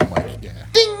cymbal, I'm like, yeah,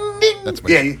 ding ding. That's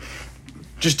my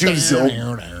just do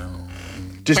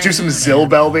Just do some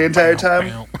Zilbell the entire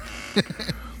time.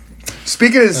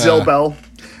 Speaking of Zilbell,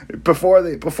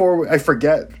 before I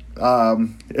forget,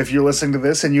 if you're listening to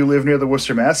this and you live near the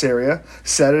Worcester, Mass area,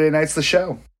 Saturday night's the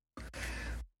show.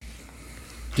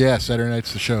 Yeah, Saturday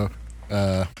night's the show.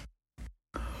 Have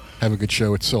a good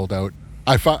show. It's sold out.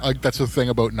 I find that's the thing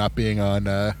about not being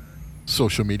on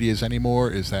social medias anymore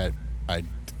is that I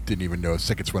didn't even know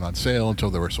tickets went on sale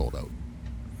until they were sold out.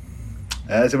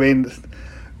 I mean,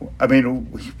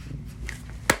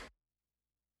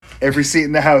 every seat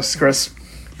in the house, Chris.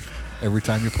 Every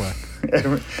time you play.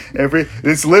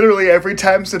 It's literally every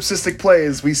time Subsistic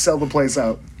plays, we sell the place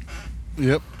out.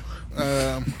 Yep.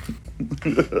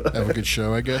 Have a good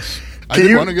show, I guess. I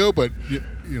didn't want to go, but you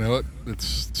know what?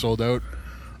 It's sold out.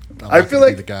 I feel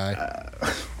like the guy.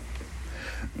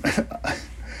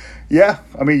 Yeah,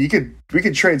 I mean, we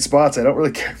could trade spots. I don't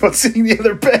really care about seeing the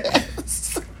other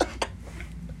bands.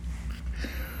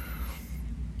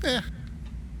 Yeah,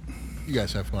 you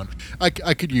guys have fun. I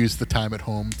could use the time at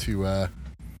home to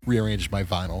rearrange my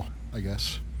vinyl, I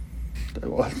guess.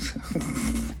 You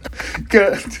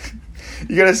got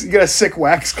a sick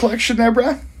wax collection there,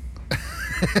 bro?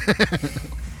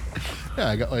 Yeah,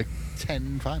 I got like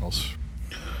 10 vinyls.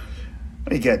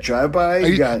 You got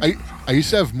drive-by. I used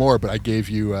to have more, but I gave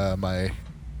you my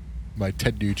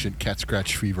Ted Nugent Cat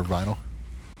Scratch Fever vinyl.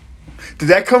 Did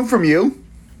that come from you?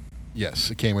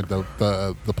 Yes, it came with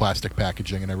the plastic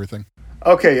packaging and everything.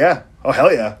 Okay, yeah. Oh,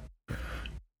 hell yeah.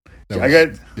 I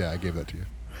gave that to you.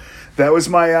 That was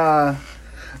my.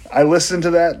 I listened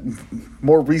to that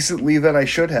more recently than I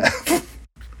should have.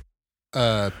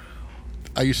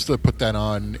 I used to put that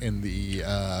on in the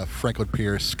Franklin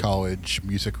Pierce College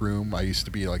music room. I used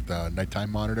to be like the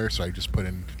nighttime monitor, so I just put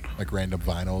in like random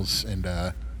vinyls, and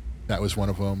that was one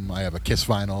of them. I have a Kiss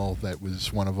vinyl that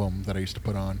was one of them that I used to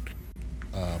put on.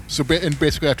 And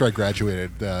basically after I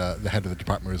graduated, the head of the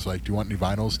department was like, "Do you want any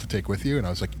vinyls to take with you?" And I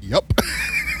was like, "Yup."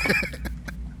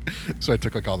 So I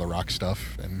took like all the rock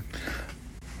stuff and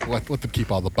let them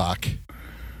keep all the Bach.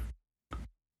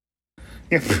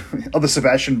 Yeah. Oh, the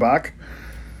Sebastian Bach?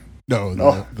 No,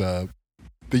 the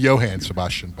Johann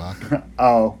Sebastian Bach.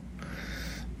 Oh.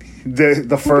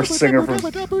 The first singer from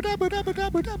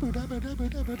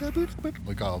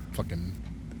like all fucking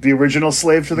the original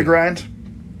Slave to the Grind?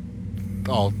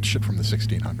 All shit from the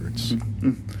 1600s.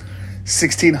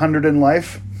 1600 in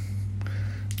life?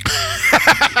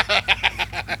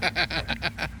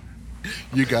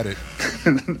 You got it.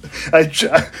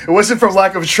 It wasn't from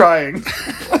lack of trying.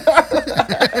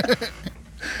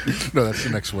 No, that's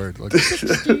the next word. Like,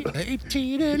 16,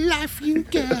 18 in life, you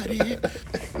got it.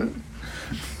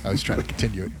 I was trying to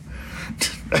continue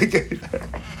it.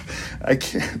 I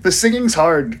can't. The singing's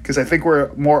hard because I think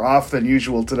we're more off than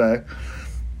usual today.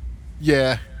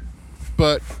 Yeah,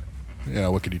 but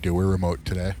what can you do? We're remote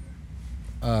today.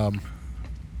 But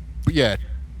yeah,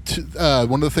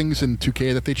 one of the things in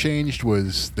 2K that they changed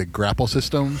was the grapple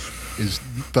system. Is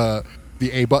the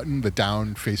A button, the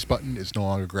down face button, is no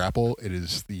longer grapple. It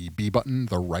is the B button,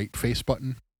 the right face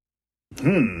button.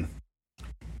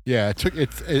 Yeah,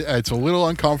 it's a little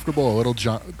uncomfortable, a little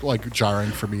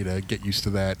jarring for me to get used to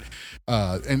that.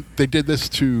 And they did this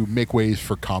to make ways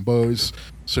for combos.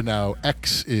 So now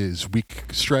X is weak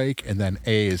strike, and then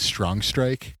A is strong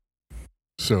strike.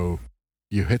 So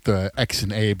you hit the X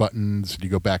and A buttons, and you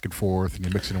go back and forth, and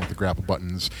you mix it in with the grapple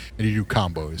buttons, and you do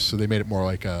combos. So they made it more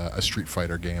like a Street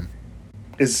Fighter game.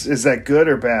 Is that good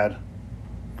or bad?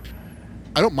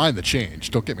 I don't mind the change.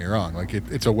 Don't get me wrong. Like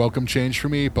it's a welcome change for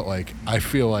me, but like I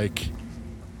feel like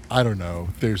I don't know.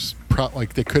 There's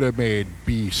like they could have made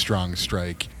B strong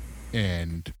strike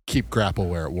and keep grapple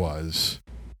where it was.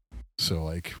 So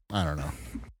like I don't know.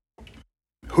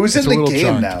 Who's in the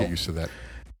game now? To get used to that.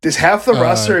 Is half the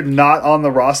roster not on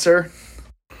the roster?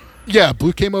 Yeah,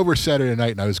 Blue came over Saturday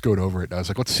night and I was going over it. And I was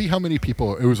like, let's see how many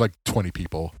people. It was like 20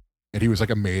 people, and he was like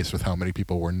amazed with how many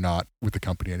people were not with the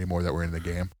company anymore that were in the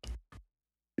game.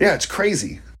 Yeah, it's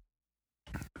crazy.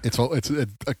 It's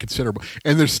a considerable,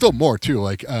 and there's still more too.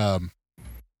 Like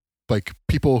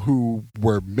people who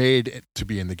were made to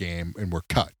be in the game and were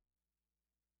cut.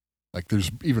 Like there's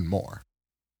even more.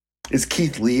 Is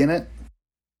Keith Lee in it?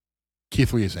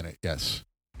 Keith Lee is in it. Yes.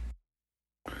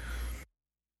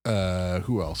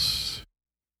 Who else?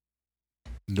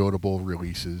 Notable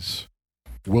releases.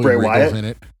 William Regal's in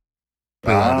it.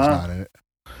 Bray Wyatt is not in it.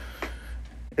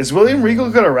 Is William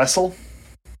Regal going to wrestle?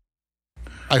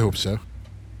 I hope so.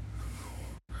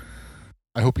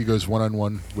 I hope he goes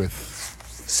one-on-one with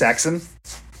Saxon.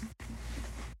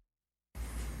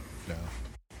 No.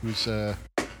 Who's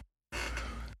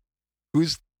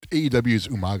AEW's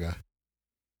Umaga?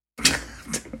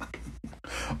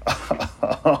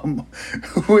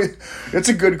 It's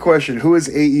a good question. Who is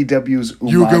AEW's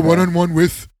Umaga? You go one-on-one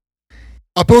with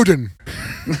Aboden.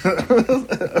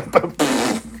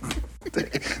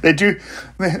 They do.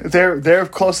 They're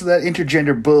close to that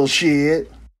intergender bullshit.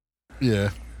 Yeah.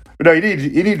 No,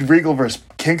 you need Regal versus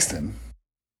Kingston.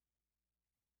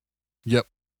 Yep.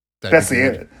 That's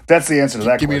the answer to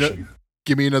that question.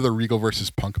 Give me another Regal versus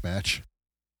Punk match.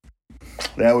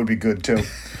 That would be good too.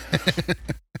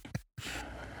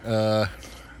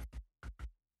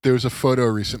 There was a photo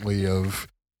recently of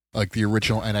like the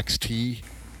original NXT,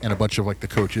 and a bunch of like the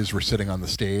coaches were sitting on the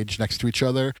stage next to each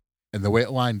other, and the way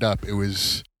it lined up, it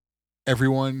was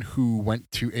everyone who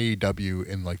went to AEW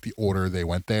in like the order they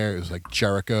went there. It was like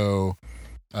Jericho,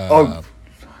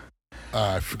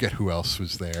 I forget who else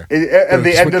was there. And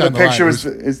the end of the picture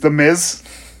is the Miz.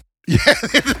 Yeah,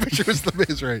 the picture was the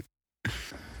Miz, right?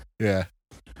 Yeah.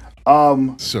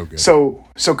 So good. So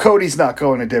Cody's not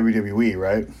going to WWE,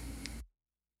 right?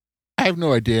 I have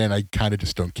no idea, and I kind of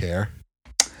just don't care.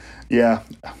 Yeah.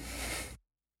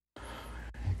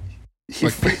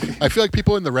 I feel like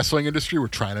people in the wrestling industry were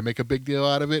trying to make a big deal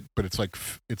out of it, but it's like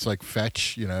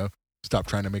fetch, stop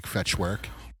trying to make fetch work.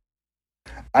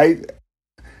 I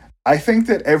think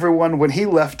that everyone, when he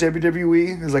left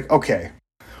WWE, is like, okay,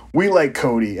 we like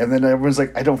Cody, and then everyone's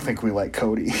like, I don't think we like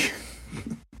Cody.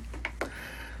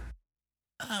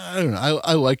 I don't know.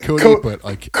 I like Cody, but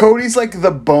like Cody's like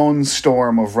the bone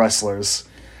storm of wrestlers.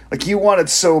 Like, you want it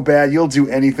so bad, you'll do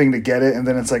anything to get it, and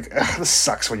then it's like, this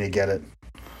sucks when you get it.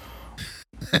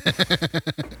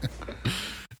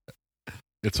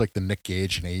 It's like the Nick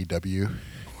Gage in AEW.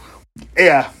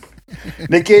 Yeah.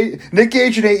 Nick Gage in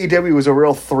AEW was a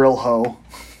real thrill hoe.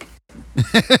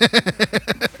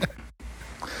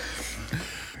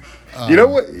 You know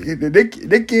what?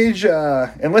 Nick Gage,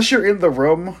 unless you're in the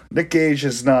room, Nick Gage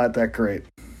is not that great.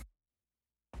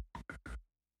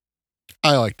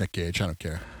 I like Nick Gage. I don't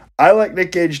care. I like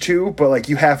Nick Gage too, but like,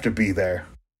 you have to be there.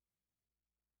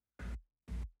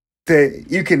 I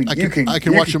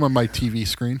can watch him on my TV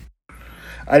screen.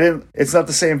 It's not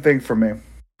the same thing for me.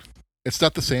 It's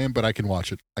not the same, but I can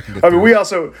watch it. I mean, we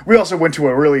also went to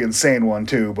a really insane one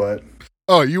too, but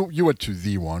you went to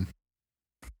the one.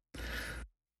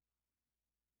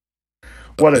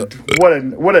 What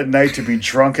a night to be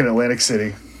drunk in Atlantic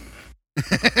City.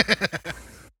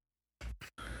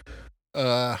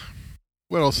 What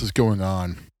else is going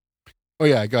on? Oh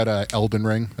yeah, I got Elden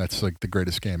Ring. That's like the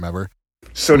greatest game ever.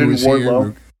 So did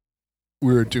Wardlow.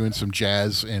 We were doing some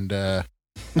jazz, and I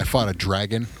fought a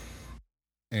dragon,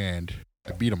 and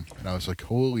I beat him. And I was like,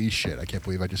 holy shit, I can't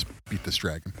believe I just beat this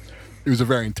dragon. It was a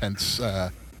very intense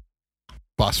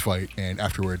boss fight, and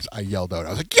afterwards I yelled out, I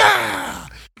was like, yeah!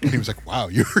 And he was like, wow,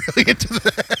 you're really into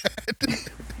that.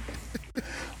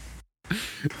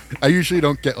 I usually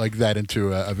don't get like that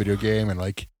into a video game and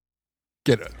like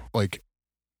get like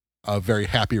a very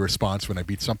happy response when I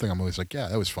beat something. I'm always like, yeah,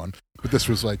 that was fun. But this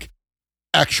was like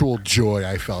actual joy.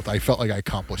 I felt like I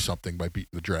accomplished something by beating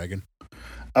the dragon.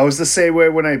 I was the same way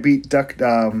when I beat not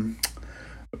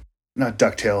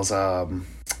DuckTales.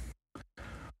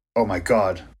 Oh my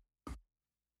god,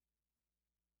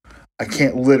 I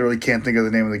literally can't think of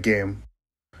the name of the game.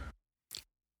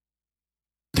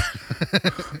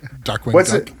 Darkwing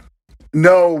Duck? It?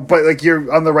 No, but like,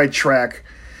 you're on the right track.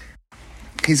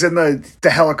 He's in the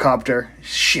helicopter.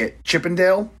 Shit,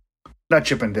 Chippendale? Not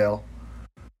Chippendale.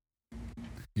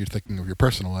 You're thinking of your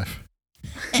personal life.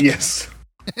 Yes.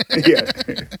 Yeah.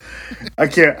 I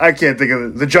can't think of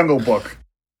it. The Jungle Book.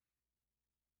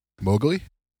 Mowgli?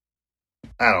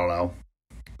 I don't know.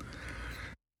 It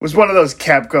was one of those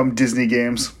Capcom Disney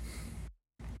games.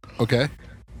 Okay.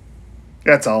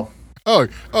 That's all. Oh,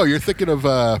 you're thinking of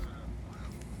it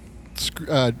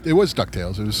was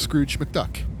DuckTales. It was Scrooge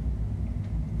McDuck.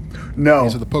 No.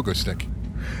 These are the pogo stick.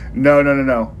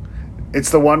 No.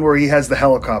 It's the one where he has the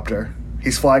helicopter.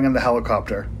 He's flying in the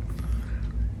helicopter.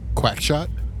 Quackshot?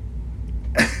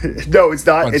 No, it's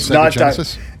not. It's not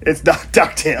Genesis? It's not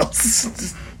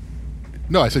DuckTales.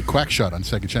 No, I said Quackshot on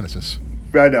Sega Genesis.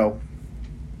 I know.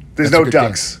 There's no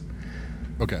ducks. Game.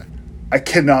 Okay. I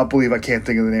cannot believe I can't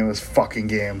think of the name of this fucking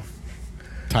game.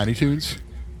 Tiny Toons?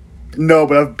 No,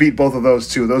 but I've beat both of those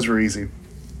too. Those were easy.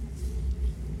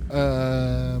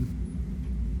 The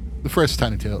first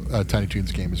Tiny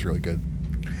Toons game is really good.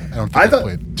 I don't think I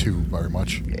played 2 very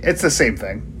much. It's the same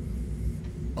thing.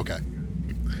 Okay.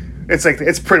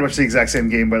 It's pretty much the exact same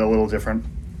game, but a little different.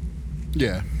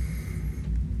 Yeah.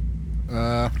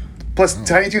 Plus,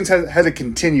 Tiny Toons had a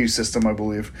continue system, I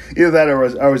believe. Either that, or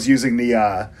I was using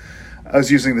the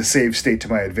save state to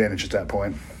my advantage at that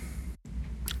point.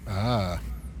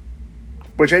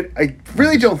 Which I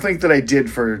really don't think that I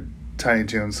did for Tiny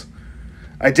Toons.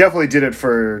 I definitely did it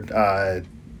for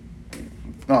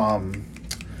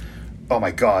oh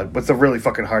my god, what's the really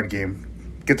fucking hard game?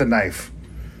 Get the Knife.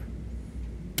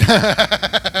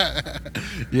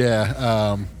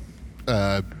 Yeah.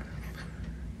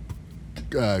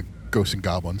 Ghosts and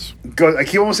Goblins. I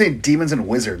keep almost saying Demons and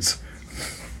Wizards.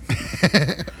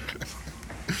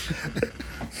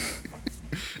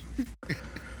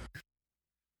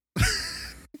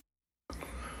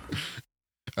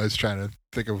 I was trying to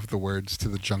think of the words to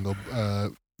the Jungle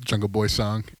Boy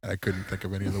song, and I couldn't think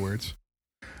of any of the words.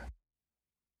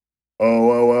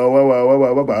 Oh, oh, oh, oh, oh,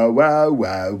 oh, oh, oh, wow,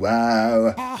 wow,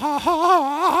 wow. I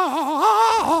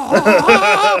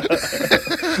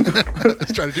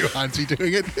was trying to do Hansi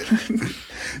doing it.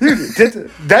 Dude,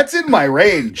 that's in my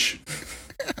range.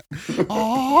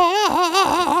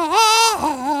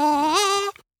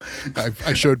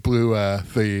 I showed Blue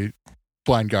the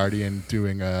Blind Guardian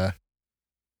doing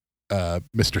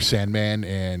Mr. Sandman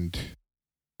and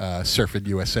Surfing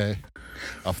USA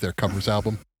off their covers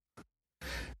album.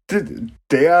 Dude,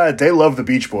 they love the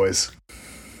Beach Boys.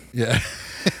 Yeah.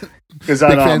 Big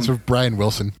fans of Brian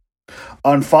Wilson.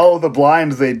 On Follow the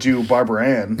Blind, they do Barbara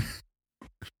Ann.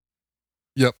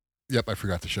 Yep, I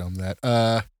forgot to show him that.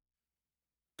 I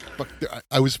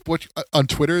was on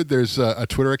Twitter. There's a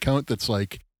Twitter account that's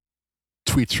like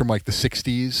tweets from like the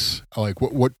 60s, like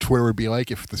what Twitter would be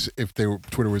like if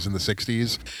Twitter was in the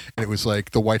 60s, and it was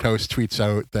like the White House tweets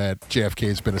out that JFK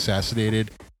has been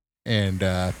assassinated,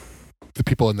 and the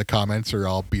people in the comments are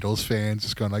all Beatles fans,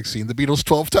 just going like, seen the Beatles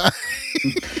 12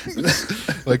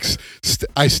 times, like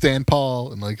I stand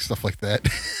Paul and like stuff like that.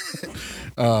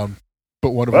 But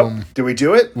one of them, did we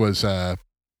do it? Was has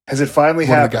it finally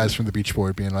happened? One of the guys from the Beach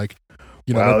Boy being like,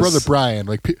 my brother Brian,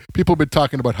 like people have been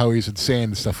talking about how he's insane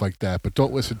and stuff like that, but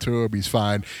don't listen to him, he's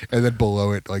fine. And then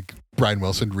below it, like Brian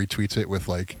Wilson retweets it with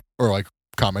like, or like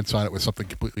comments on it with something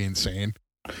completely insane.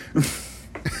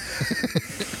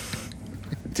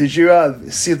 Did you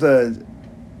see the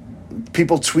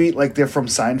people tweet like they're from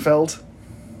Seinfeld?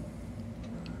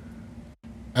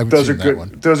 Those are good.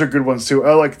 One. Those are good ones too.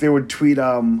 Oh, like they would tweet.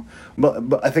 I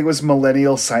think it was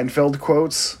millennial Seinfeld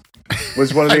quotes.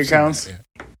 Was one of the accounts.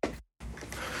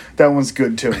 That one's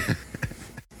good too.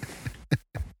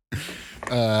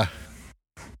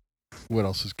 What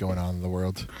else is going on in the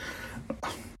world?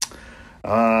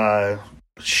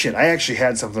 Shit, I actually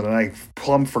had something and I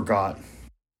plumb forgot.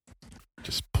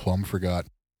 Just plumb forgot.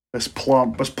 Was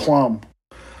plumb.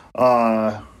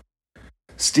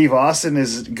 Steve Austin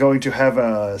is going to have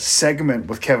a segment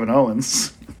with Kevin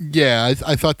Owens. Yeah,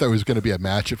 I thought that was going to be a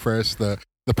match at first. The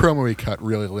promo he cut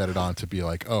really let it on to be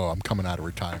like, oh, I'm coming out of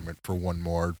retirement for one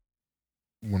more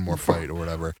fight or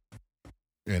whatever.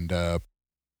 And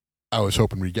I was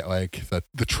hoping we'd get like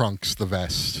the trunks, the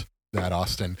vest, that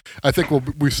Austin. I think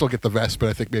we still get the vest, but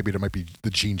I think maybe there might be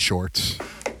the jean shorts.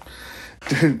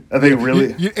 Dude, are they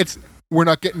really? We're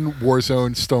not getting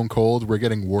Warzone Stone Cold. We're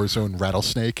getting Warzone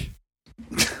Rattlesnake.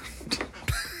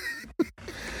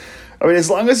 I mean,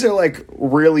 as long as they're like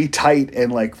really tight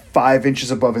and like 5 inches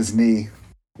above his knee,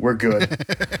 we're good.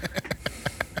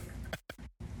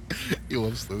 He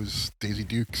loves those Daisy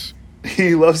Dukes.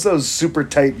 He loves those super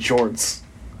tight shorts.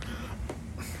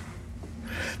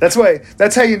 That's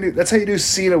how you knew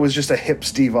Cena was just a hip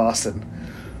Steve Austin,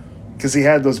 because he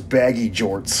had those baggy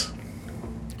jorts.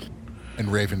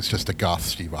 And Raven's just a goth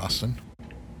Steve Austin.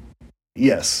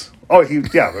 Yes. Oh, I mean,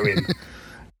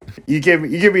 you give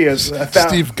me a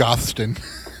Steve Gothston.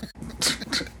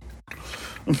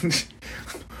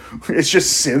 It's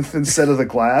just synth instead of the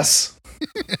glass.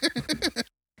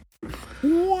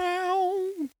 Wow.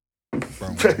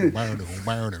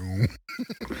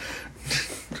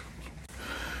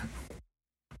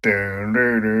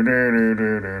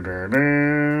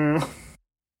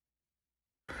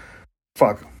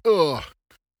 Fuck. Ugh.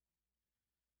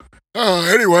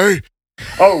 Anyway.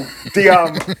 Oh,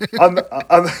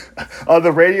 on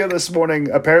the radio this morning,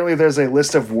 apparently there's a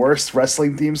list of worst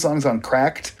wrestling theme songs on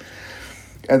Cracked,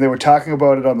 and they were talking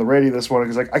about it on the radio this morning.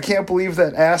 It's like, I can't believe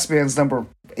that Ass Man's number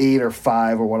 8 or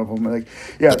 5 or one of them. Like,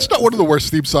 yeah, that's not one of the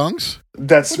worst theme songs.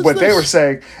 That's what they were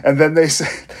saying, and then they said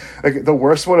like the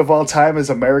worst one of all time is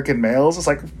American Males. It's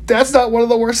like, that's not one of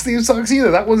the worst theme songs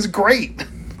either. That one's great.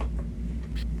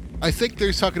 I think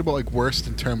they're talking about like worst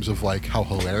in terms of like how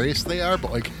hilarious they are,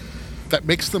 but like that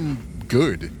makes them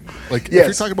good. Like if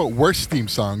you're talking about worst theme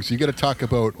songs, you got to talk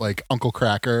about like Uncle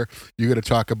Kracker. You got to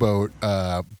talk about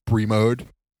Brie Mode.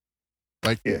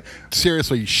 Like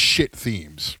seriously, shit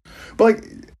themes. But like,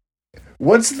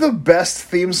 what's the best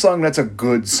theme song that's a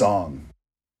good song?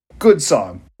 Good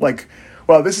song. Like,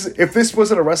 well, if this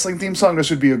wasn't a wrestling theme song, this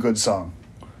would be a good song.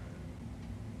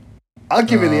 I'll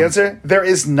give you the answer. There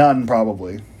is none,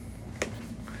 probably.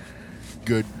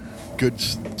 Good.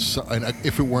 And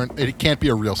if it weren't, it can't be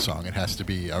a real song. It has to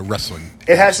be a wrestling.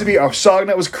 It has to be a song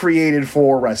that was created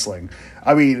for wrestling.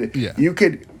 I mean, you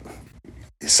could.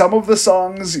 Some of the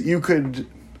songs you could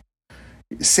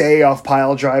say off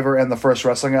Pile Driver and the first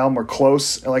wrestling album were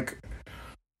close. Like,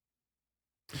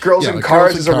 Girls in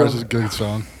Cars is a good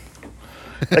song.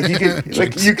 Like you could,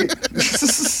 like you could.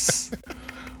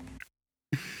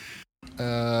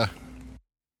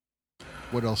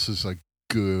 What else is like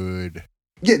good?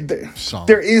 Yeah, song.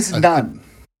 there is none.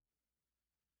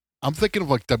 I'm thinking of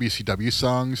like WCW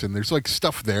songs, and there's like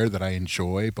stuff there that I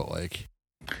enjoy, but like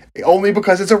only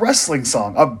because it's a wrestling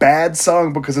song. A bad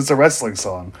song because it's a wrestling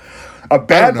song. A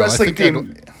bad wrestling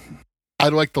theme. I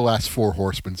like the last Four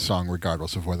Horsemen song,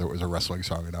 regardless of whether it was a wrestling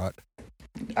song or not.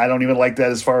 I don't even like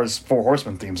that as far as Four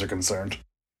Horsemen themes are concerned.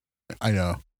 I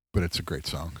know, but it's a great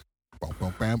song. The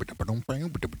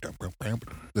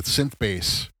synth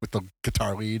bass with the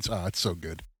guitar leads, it's so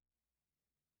good.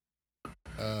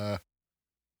 I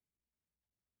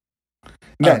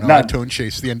tone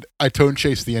chase the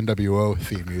NWO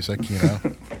theme music, you know.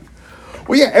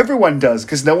 Well, yeah, everyone does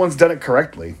because no one's done it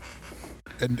correctly,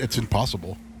 and it's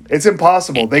impossible. It's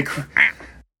impossible.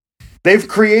 They've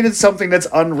created something that's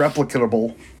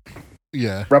unreplicable.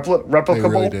 Yeah, replicable. They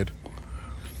really did.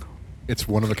 It's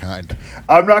one of a kind.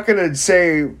 I'm not going to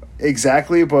say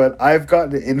exactly, but I've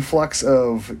gotten an influx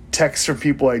of texts from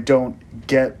people I don't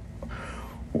get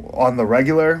on the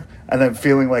regular, and I'm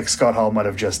feeling like Scott Hall might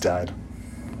have just died.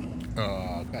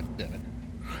 Oh, God damn it.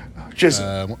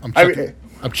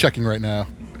 I'm checking right now.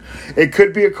 It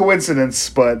could be a coincidence,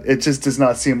 but it just does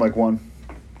not seem like one.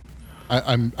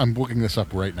 I'm looking this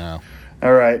up right now.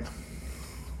 All right.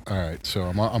 So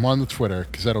I'm on the Twitter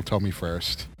because that'll tell me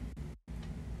first.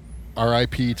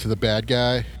 R.I.P. to the bad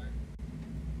guy.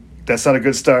 That's not a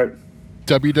good start.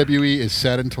 WWE is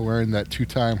saddened to learn that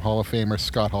two-time Hall of Famer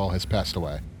Scott Hall has passed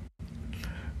away.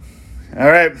 All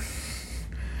right.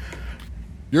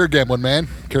 You're a gambling man.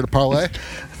 Care to parlay?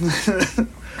 We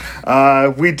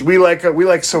like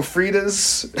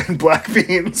sofritas and black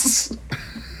beans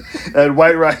and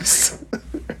white rice.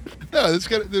 No, there's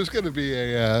gonna be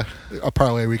a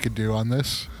parlay we could do on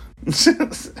this.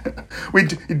 We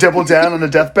double down on a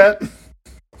death bet.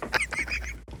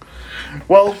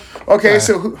 Well, okay,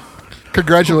 so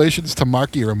congratulations to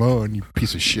Marky Ramone, you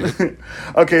piece of shit.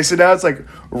 Okay, so now it's like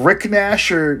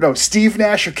Steve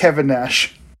Nash or Kevin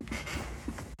Nash.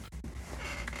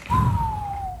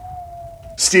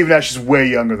 Steve Nash is way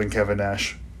younger than Kevin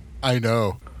Nash. I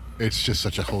know. It's just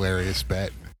such a hilarious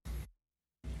bet.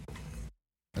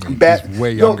 I mean, he's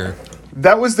way younger.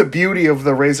 That was the beauty of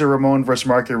the Razor Ramon versus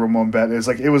Marky Ramone bet. It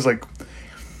was like,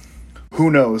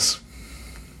 who knows?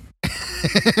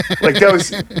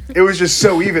 It was just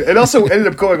so even. It also ended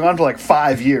up going on for like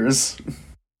 5 years.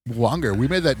 Longer. We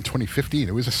made that in 2015.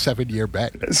 It was a 7-year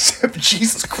bet.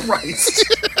 Jesus Christ.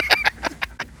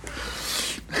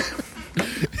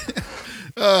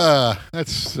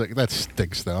 That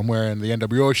stinks though. I'm wearing the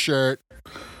NWO shirt.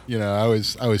 You know, I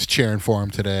was cheering for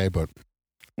him today, but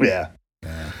yeah.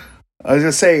 I was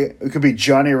gonna say it could be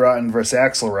Johnny Rotten versus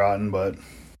Axel Rotten, but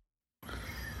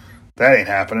that ain't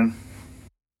happening.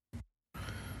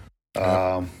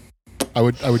 I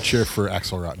would cheer for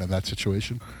Axel Rotten in that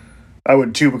situation. I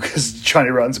would too, because Johnny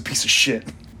Rotten's a piece of shit.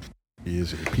 He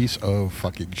is a piece of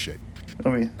fucking shit. I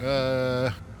mean,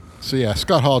 so yeah,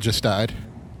 Scott Hall just died.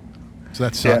 So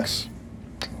that sucks.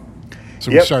 Yeah.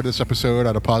 So we started this episode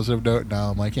on a positive note. Now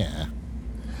I'm like, yeah.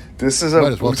 This is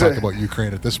might as well talk about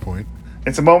Ukraine at this point.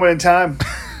 It's a moment in time.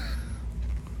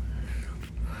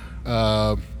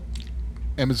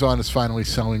 Amazon is finally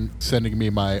sending me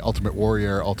my Ultimate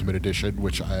Warrior Ultimate Edition,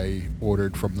 which I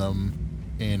ordered from them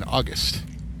in August.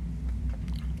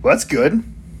 Well, that's good.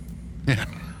 Yeah.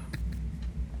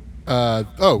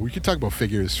 We could talk about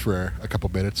figures for a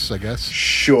couple minutes, I guess.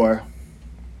 Sure.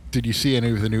 Did you see any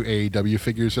of the new AEW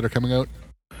figures that are coming out?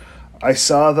 I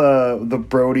saw the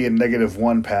Brody and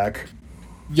 -1 pack.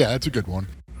 Yeah, that's a good one.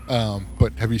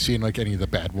 But have you seen like any of the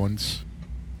bad ones?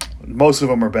 Most of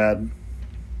them are bad.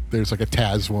 There's like a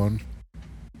Taz one.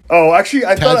 Oh, actually,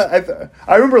 I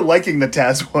remember liking the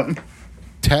Taz one.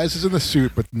 Taz is in the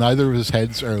suit, but neither of his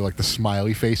heads are like the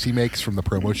smiley face he makes from the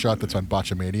promo shot that's on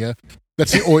Botchamania.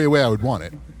 That's the only way I would want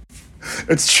it.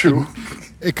 It's true.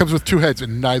 It comes with 2 heads,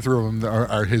 and neither of them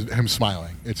are him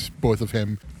smiling. It's both of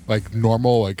him like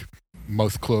normal, like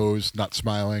mouth closed, not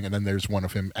smiling, and then there's one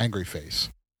of him angry face.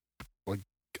 Like,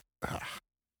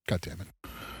 God damn it.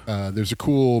 There's a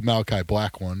cool Malachi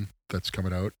Black one that's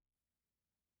coming out.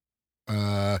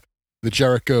 The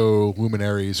Jericho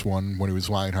Luminaries one, when he was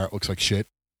Lionheart, looks like shit.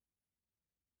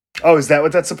 Oh, is that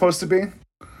what that's supposed to be?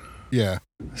 Yeah.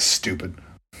 Stupid.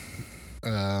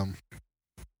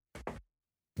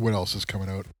 What else is coming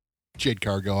out? Jade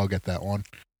Cargill, I'll get that one.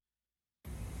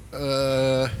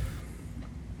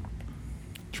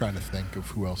 Trying to think of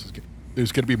who else is getting...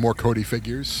 There's going to be more Cody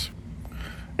figures.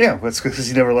 Yeah, that's because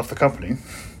he never left the company.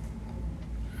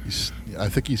 I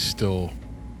think he's still,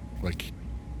 like,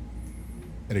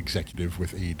 an executive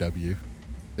with AEW.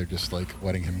 They're just, like,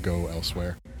 letting him go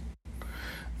elsewhere.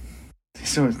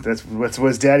 So that's what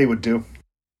his daddy would do.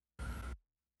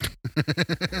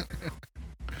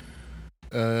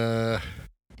 I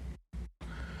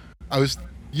was,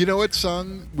 you know what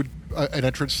song would an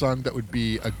entrance song that would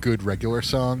be a good regular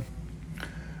song?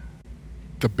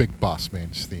 The Big Boss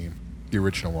Man's theme, the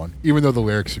original one. Even though the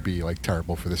lyrics would be like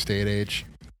terrible for this day and age,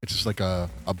 it's just like a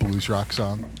blues rock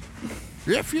song.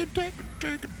 If you take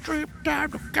a trip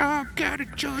down to County,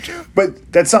 Georgia.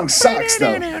 But that song sucks,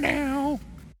 though.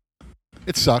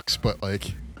 It sucks, but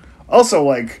like. Also,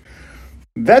 like,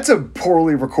 that's a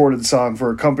poorly recorded song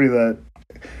for a company that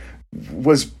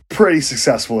was pretty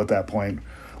successful at that point.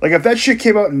 Like, if that shit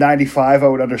came out in 95, I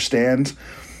would understand.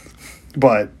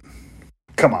 But,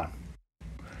 come on.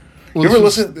 Well, you ever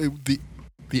listen? The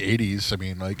 80s, I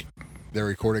mean, like, their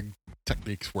recording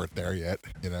techniques weren't there yet,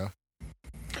 you know?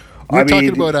 We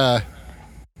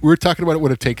were talking about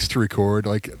what it takes to record,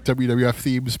 like, WWF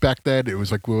themes back then. It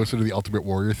was like, we listened to the Ultimate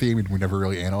Warrior theme, and we never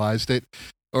really analyzed it.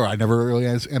 Or I never really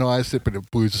analyzed it, but it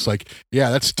was just like, yeah,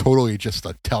 that's totally just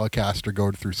a Telecaster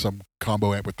going through some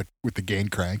combo amp with the gain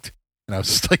cranked. And I was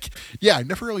just like, yeah, I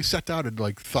never really sat down and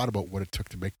like thought about what it took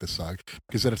to make this song,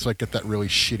 because then it's like got that really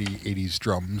shitty 80s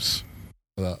drums,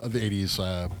 the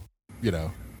 80s,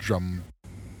 drum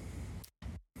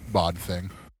bod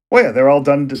thing. Well, yeah, they're all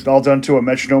done to a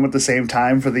metronome at the same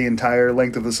time for the entire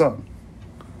length of the song.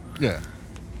 Yeah.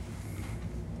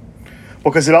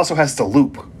 Because it also has to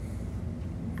loop.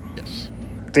 Yes.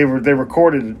 They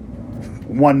recorded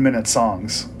 1 minute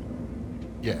songs.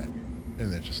 Yeah.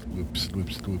 And then just loops. It's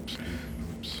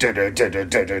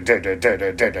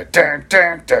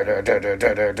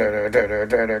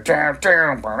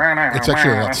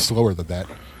actually a lot slower than that.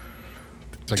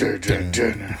 It's like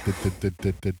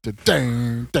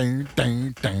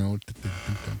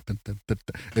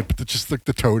just like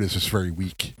the tone is just very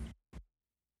weak.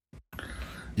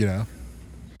 You know?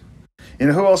 You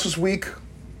know who else was weak?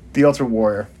 The Ultimate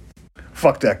Warrior.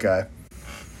 Fuck that guy.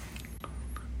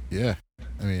 Yeah.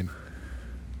 I mean,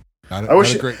 not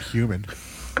a great human.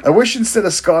 I wish instead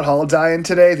of Scott Hall dying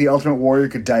today, the Ultimate Warrior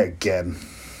could die again.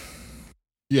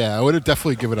 Yeah, I would have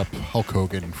definitely given up Hulk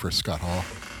Hogan for Scott Hall.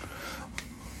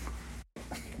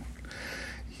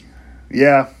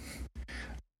 Yeah.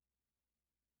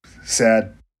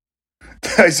 Sad.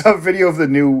 I saw a video of the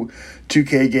new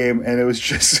 2K game, and it was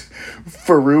just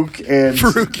Farouk and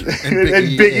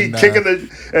Biggie kicking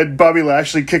and Bobby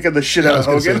Lashley kicking the shit out of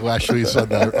Hogan. Say Lashley's on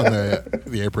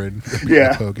the apron.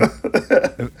 Yeah. Hogan.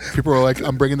 And people were like,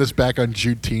 "I'm bringing this back on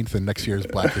Juneteenth and next year's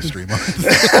Black History Month."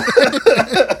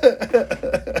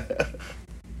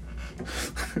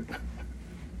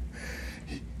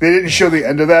 They didn't show the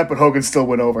end of that, but Hogan still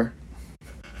went over.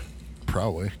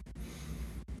 Probably.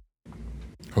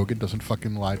 Hogan doesn't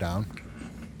fucking lie down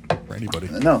for anybody.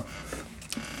 No.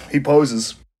 He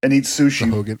poses and eats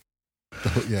sushi.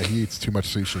 Yeah, he eats too much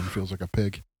sushi and feels like a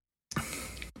pig.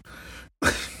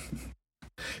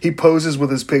 He poses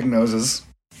with his pig noses.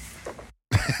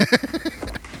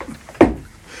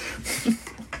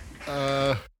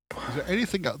 Is there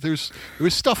anything else? There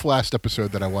was stuff last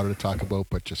episode that I wanted to talk about,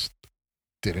 but just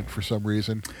didn't for some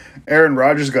reason. Aaron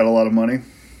Rodgers got a lot of money.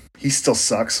 He still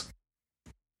sucks.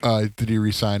 Did he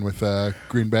re-sign with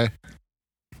Green Bay?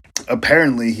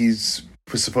 Apparently, was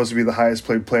supposed to be the highest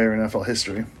paid player in NFL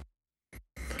history.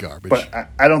 Garbage. But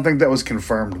I don't think that was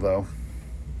confirmed, though.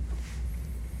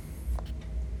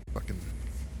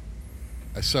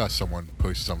 I saw someone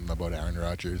post something about Aaron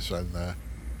Rodgers on the...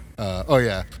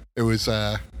 it was...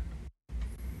 the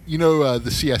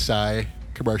CSI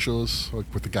commercials,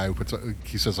 like with the guy who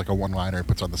he says like a one-liner and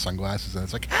puts on the sunglasses, and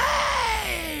it's like,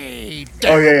 hey!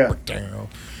 Yeah.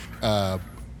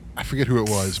 I forget who it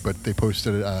was, but they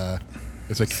posted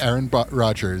it's like Aaron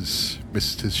Rodgers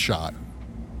missed his shot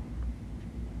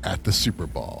at the Super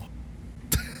Bowl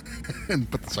and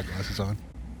put the sunglasses on.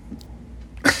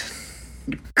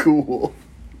 Cool.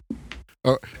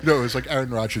 Oh no, it was like Aaron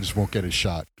Rodgers won't get his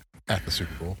shot at the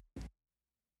Super Bowl.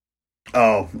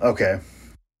 Oh, okay.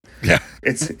 Yeah.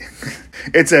 It's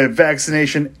a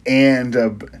vaccination and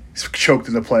a choked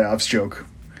in the playoffs joke.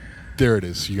 There it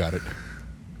is. You got it.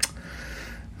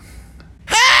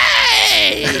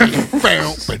 Hey! I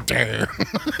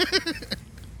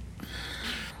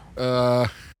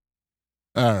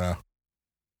don't know.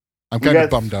 I'm kind of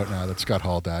bummed out now that Scott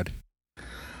Hall died.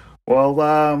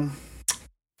 Well,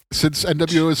 since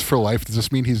NWO is for life, does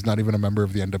this mean he's not even a member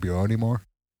of the NWO anymore?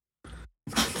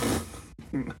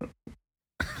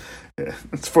 Yeah,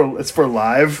 it's for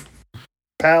live,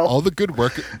 pal. All the good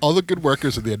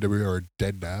workers of the NWO are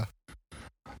dead now.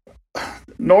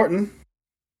 Norton.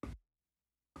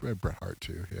 Bret Hart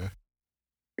too, yeah.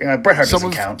 Yeah, Bret Hart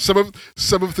doesn't count. Some of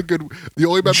the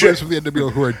only members of the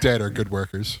NWO who are dead are good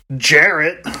workers.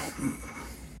 Jarrett.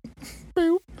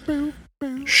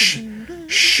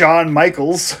 Shawn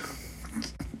Michaels.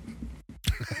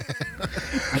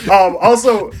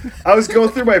 Also, I was going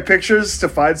through my pictures to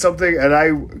find something, and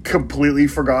I completely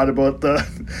forgot about the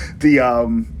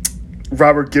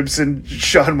Robert Gibson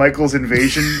Shawn Michaels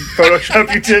invasion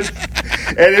Photoshop you did,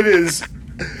 and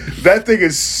that thing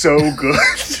is so good.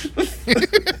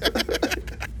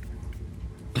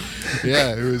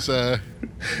 Yeah, it was.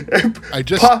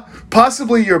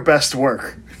 Possibly your best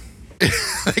work.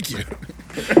 Thank you.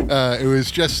 It was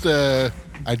just. I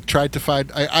tried to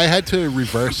find. I had to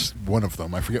reverse one of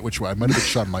them. I forget which one. It might have been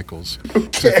Shawn Michaels.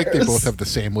 Because I think they both have the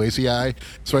same lazy eye.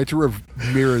 So I had to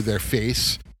mirror their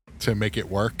face to make it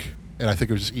work. And I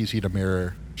think it was just easy to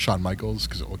mirror Shawn Michaels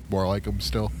because it looked more like him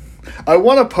still. I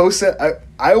want to post it.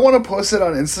 I want to post it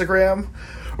on Instagram,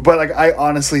 but like I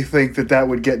honestly think that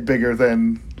would get bigger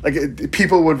than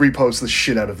people would repost the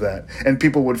shit out of that, and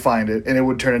people would find it, and it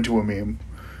would turn into a meme.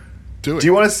 Do it. Do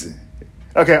you want to?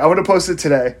 Okay, I want to post it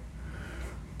today.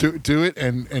 Do it,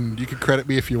 and you can credit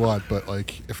me if you want, but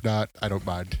like if not, I don't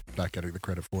mind not getting the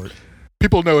credit for it.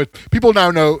 People know it. People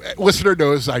now know. Listener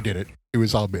knows I did it. It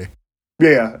was all me.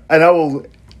 Yeah, and I will.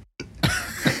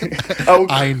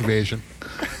 Eye invasion.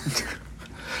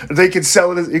 They can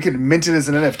sell it. You can mint it as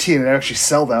an NFT and actually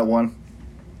sell that one.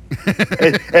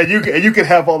 and you can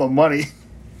have all the money.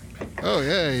 Oh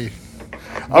yay!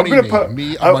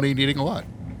 Money needing a lot.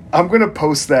 I'm gonna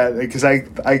post that because I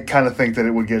kind of think that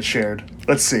it would get shared.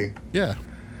 Let's see. Yeah.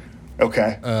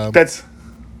 Okay. And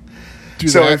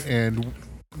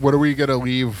what are we gonna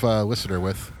leave listener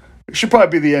with? It should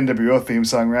probably be the NWO theme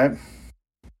song, right?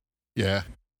 Yeah.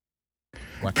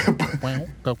 Yeah,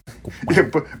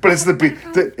 but it's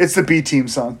the B team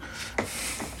song.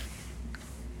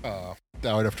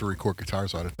 Now I'd have to record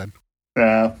guitars on it then.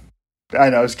 I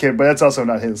know, I was kidding, but that's also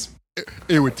not his.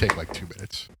 It would take like 2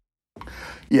 minutes.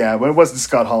 Yeah, but it wasn't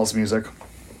Scott Hall's music.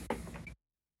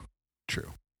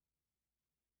 True.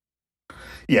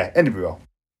 Yeah, NWO.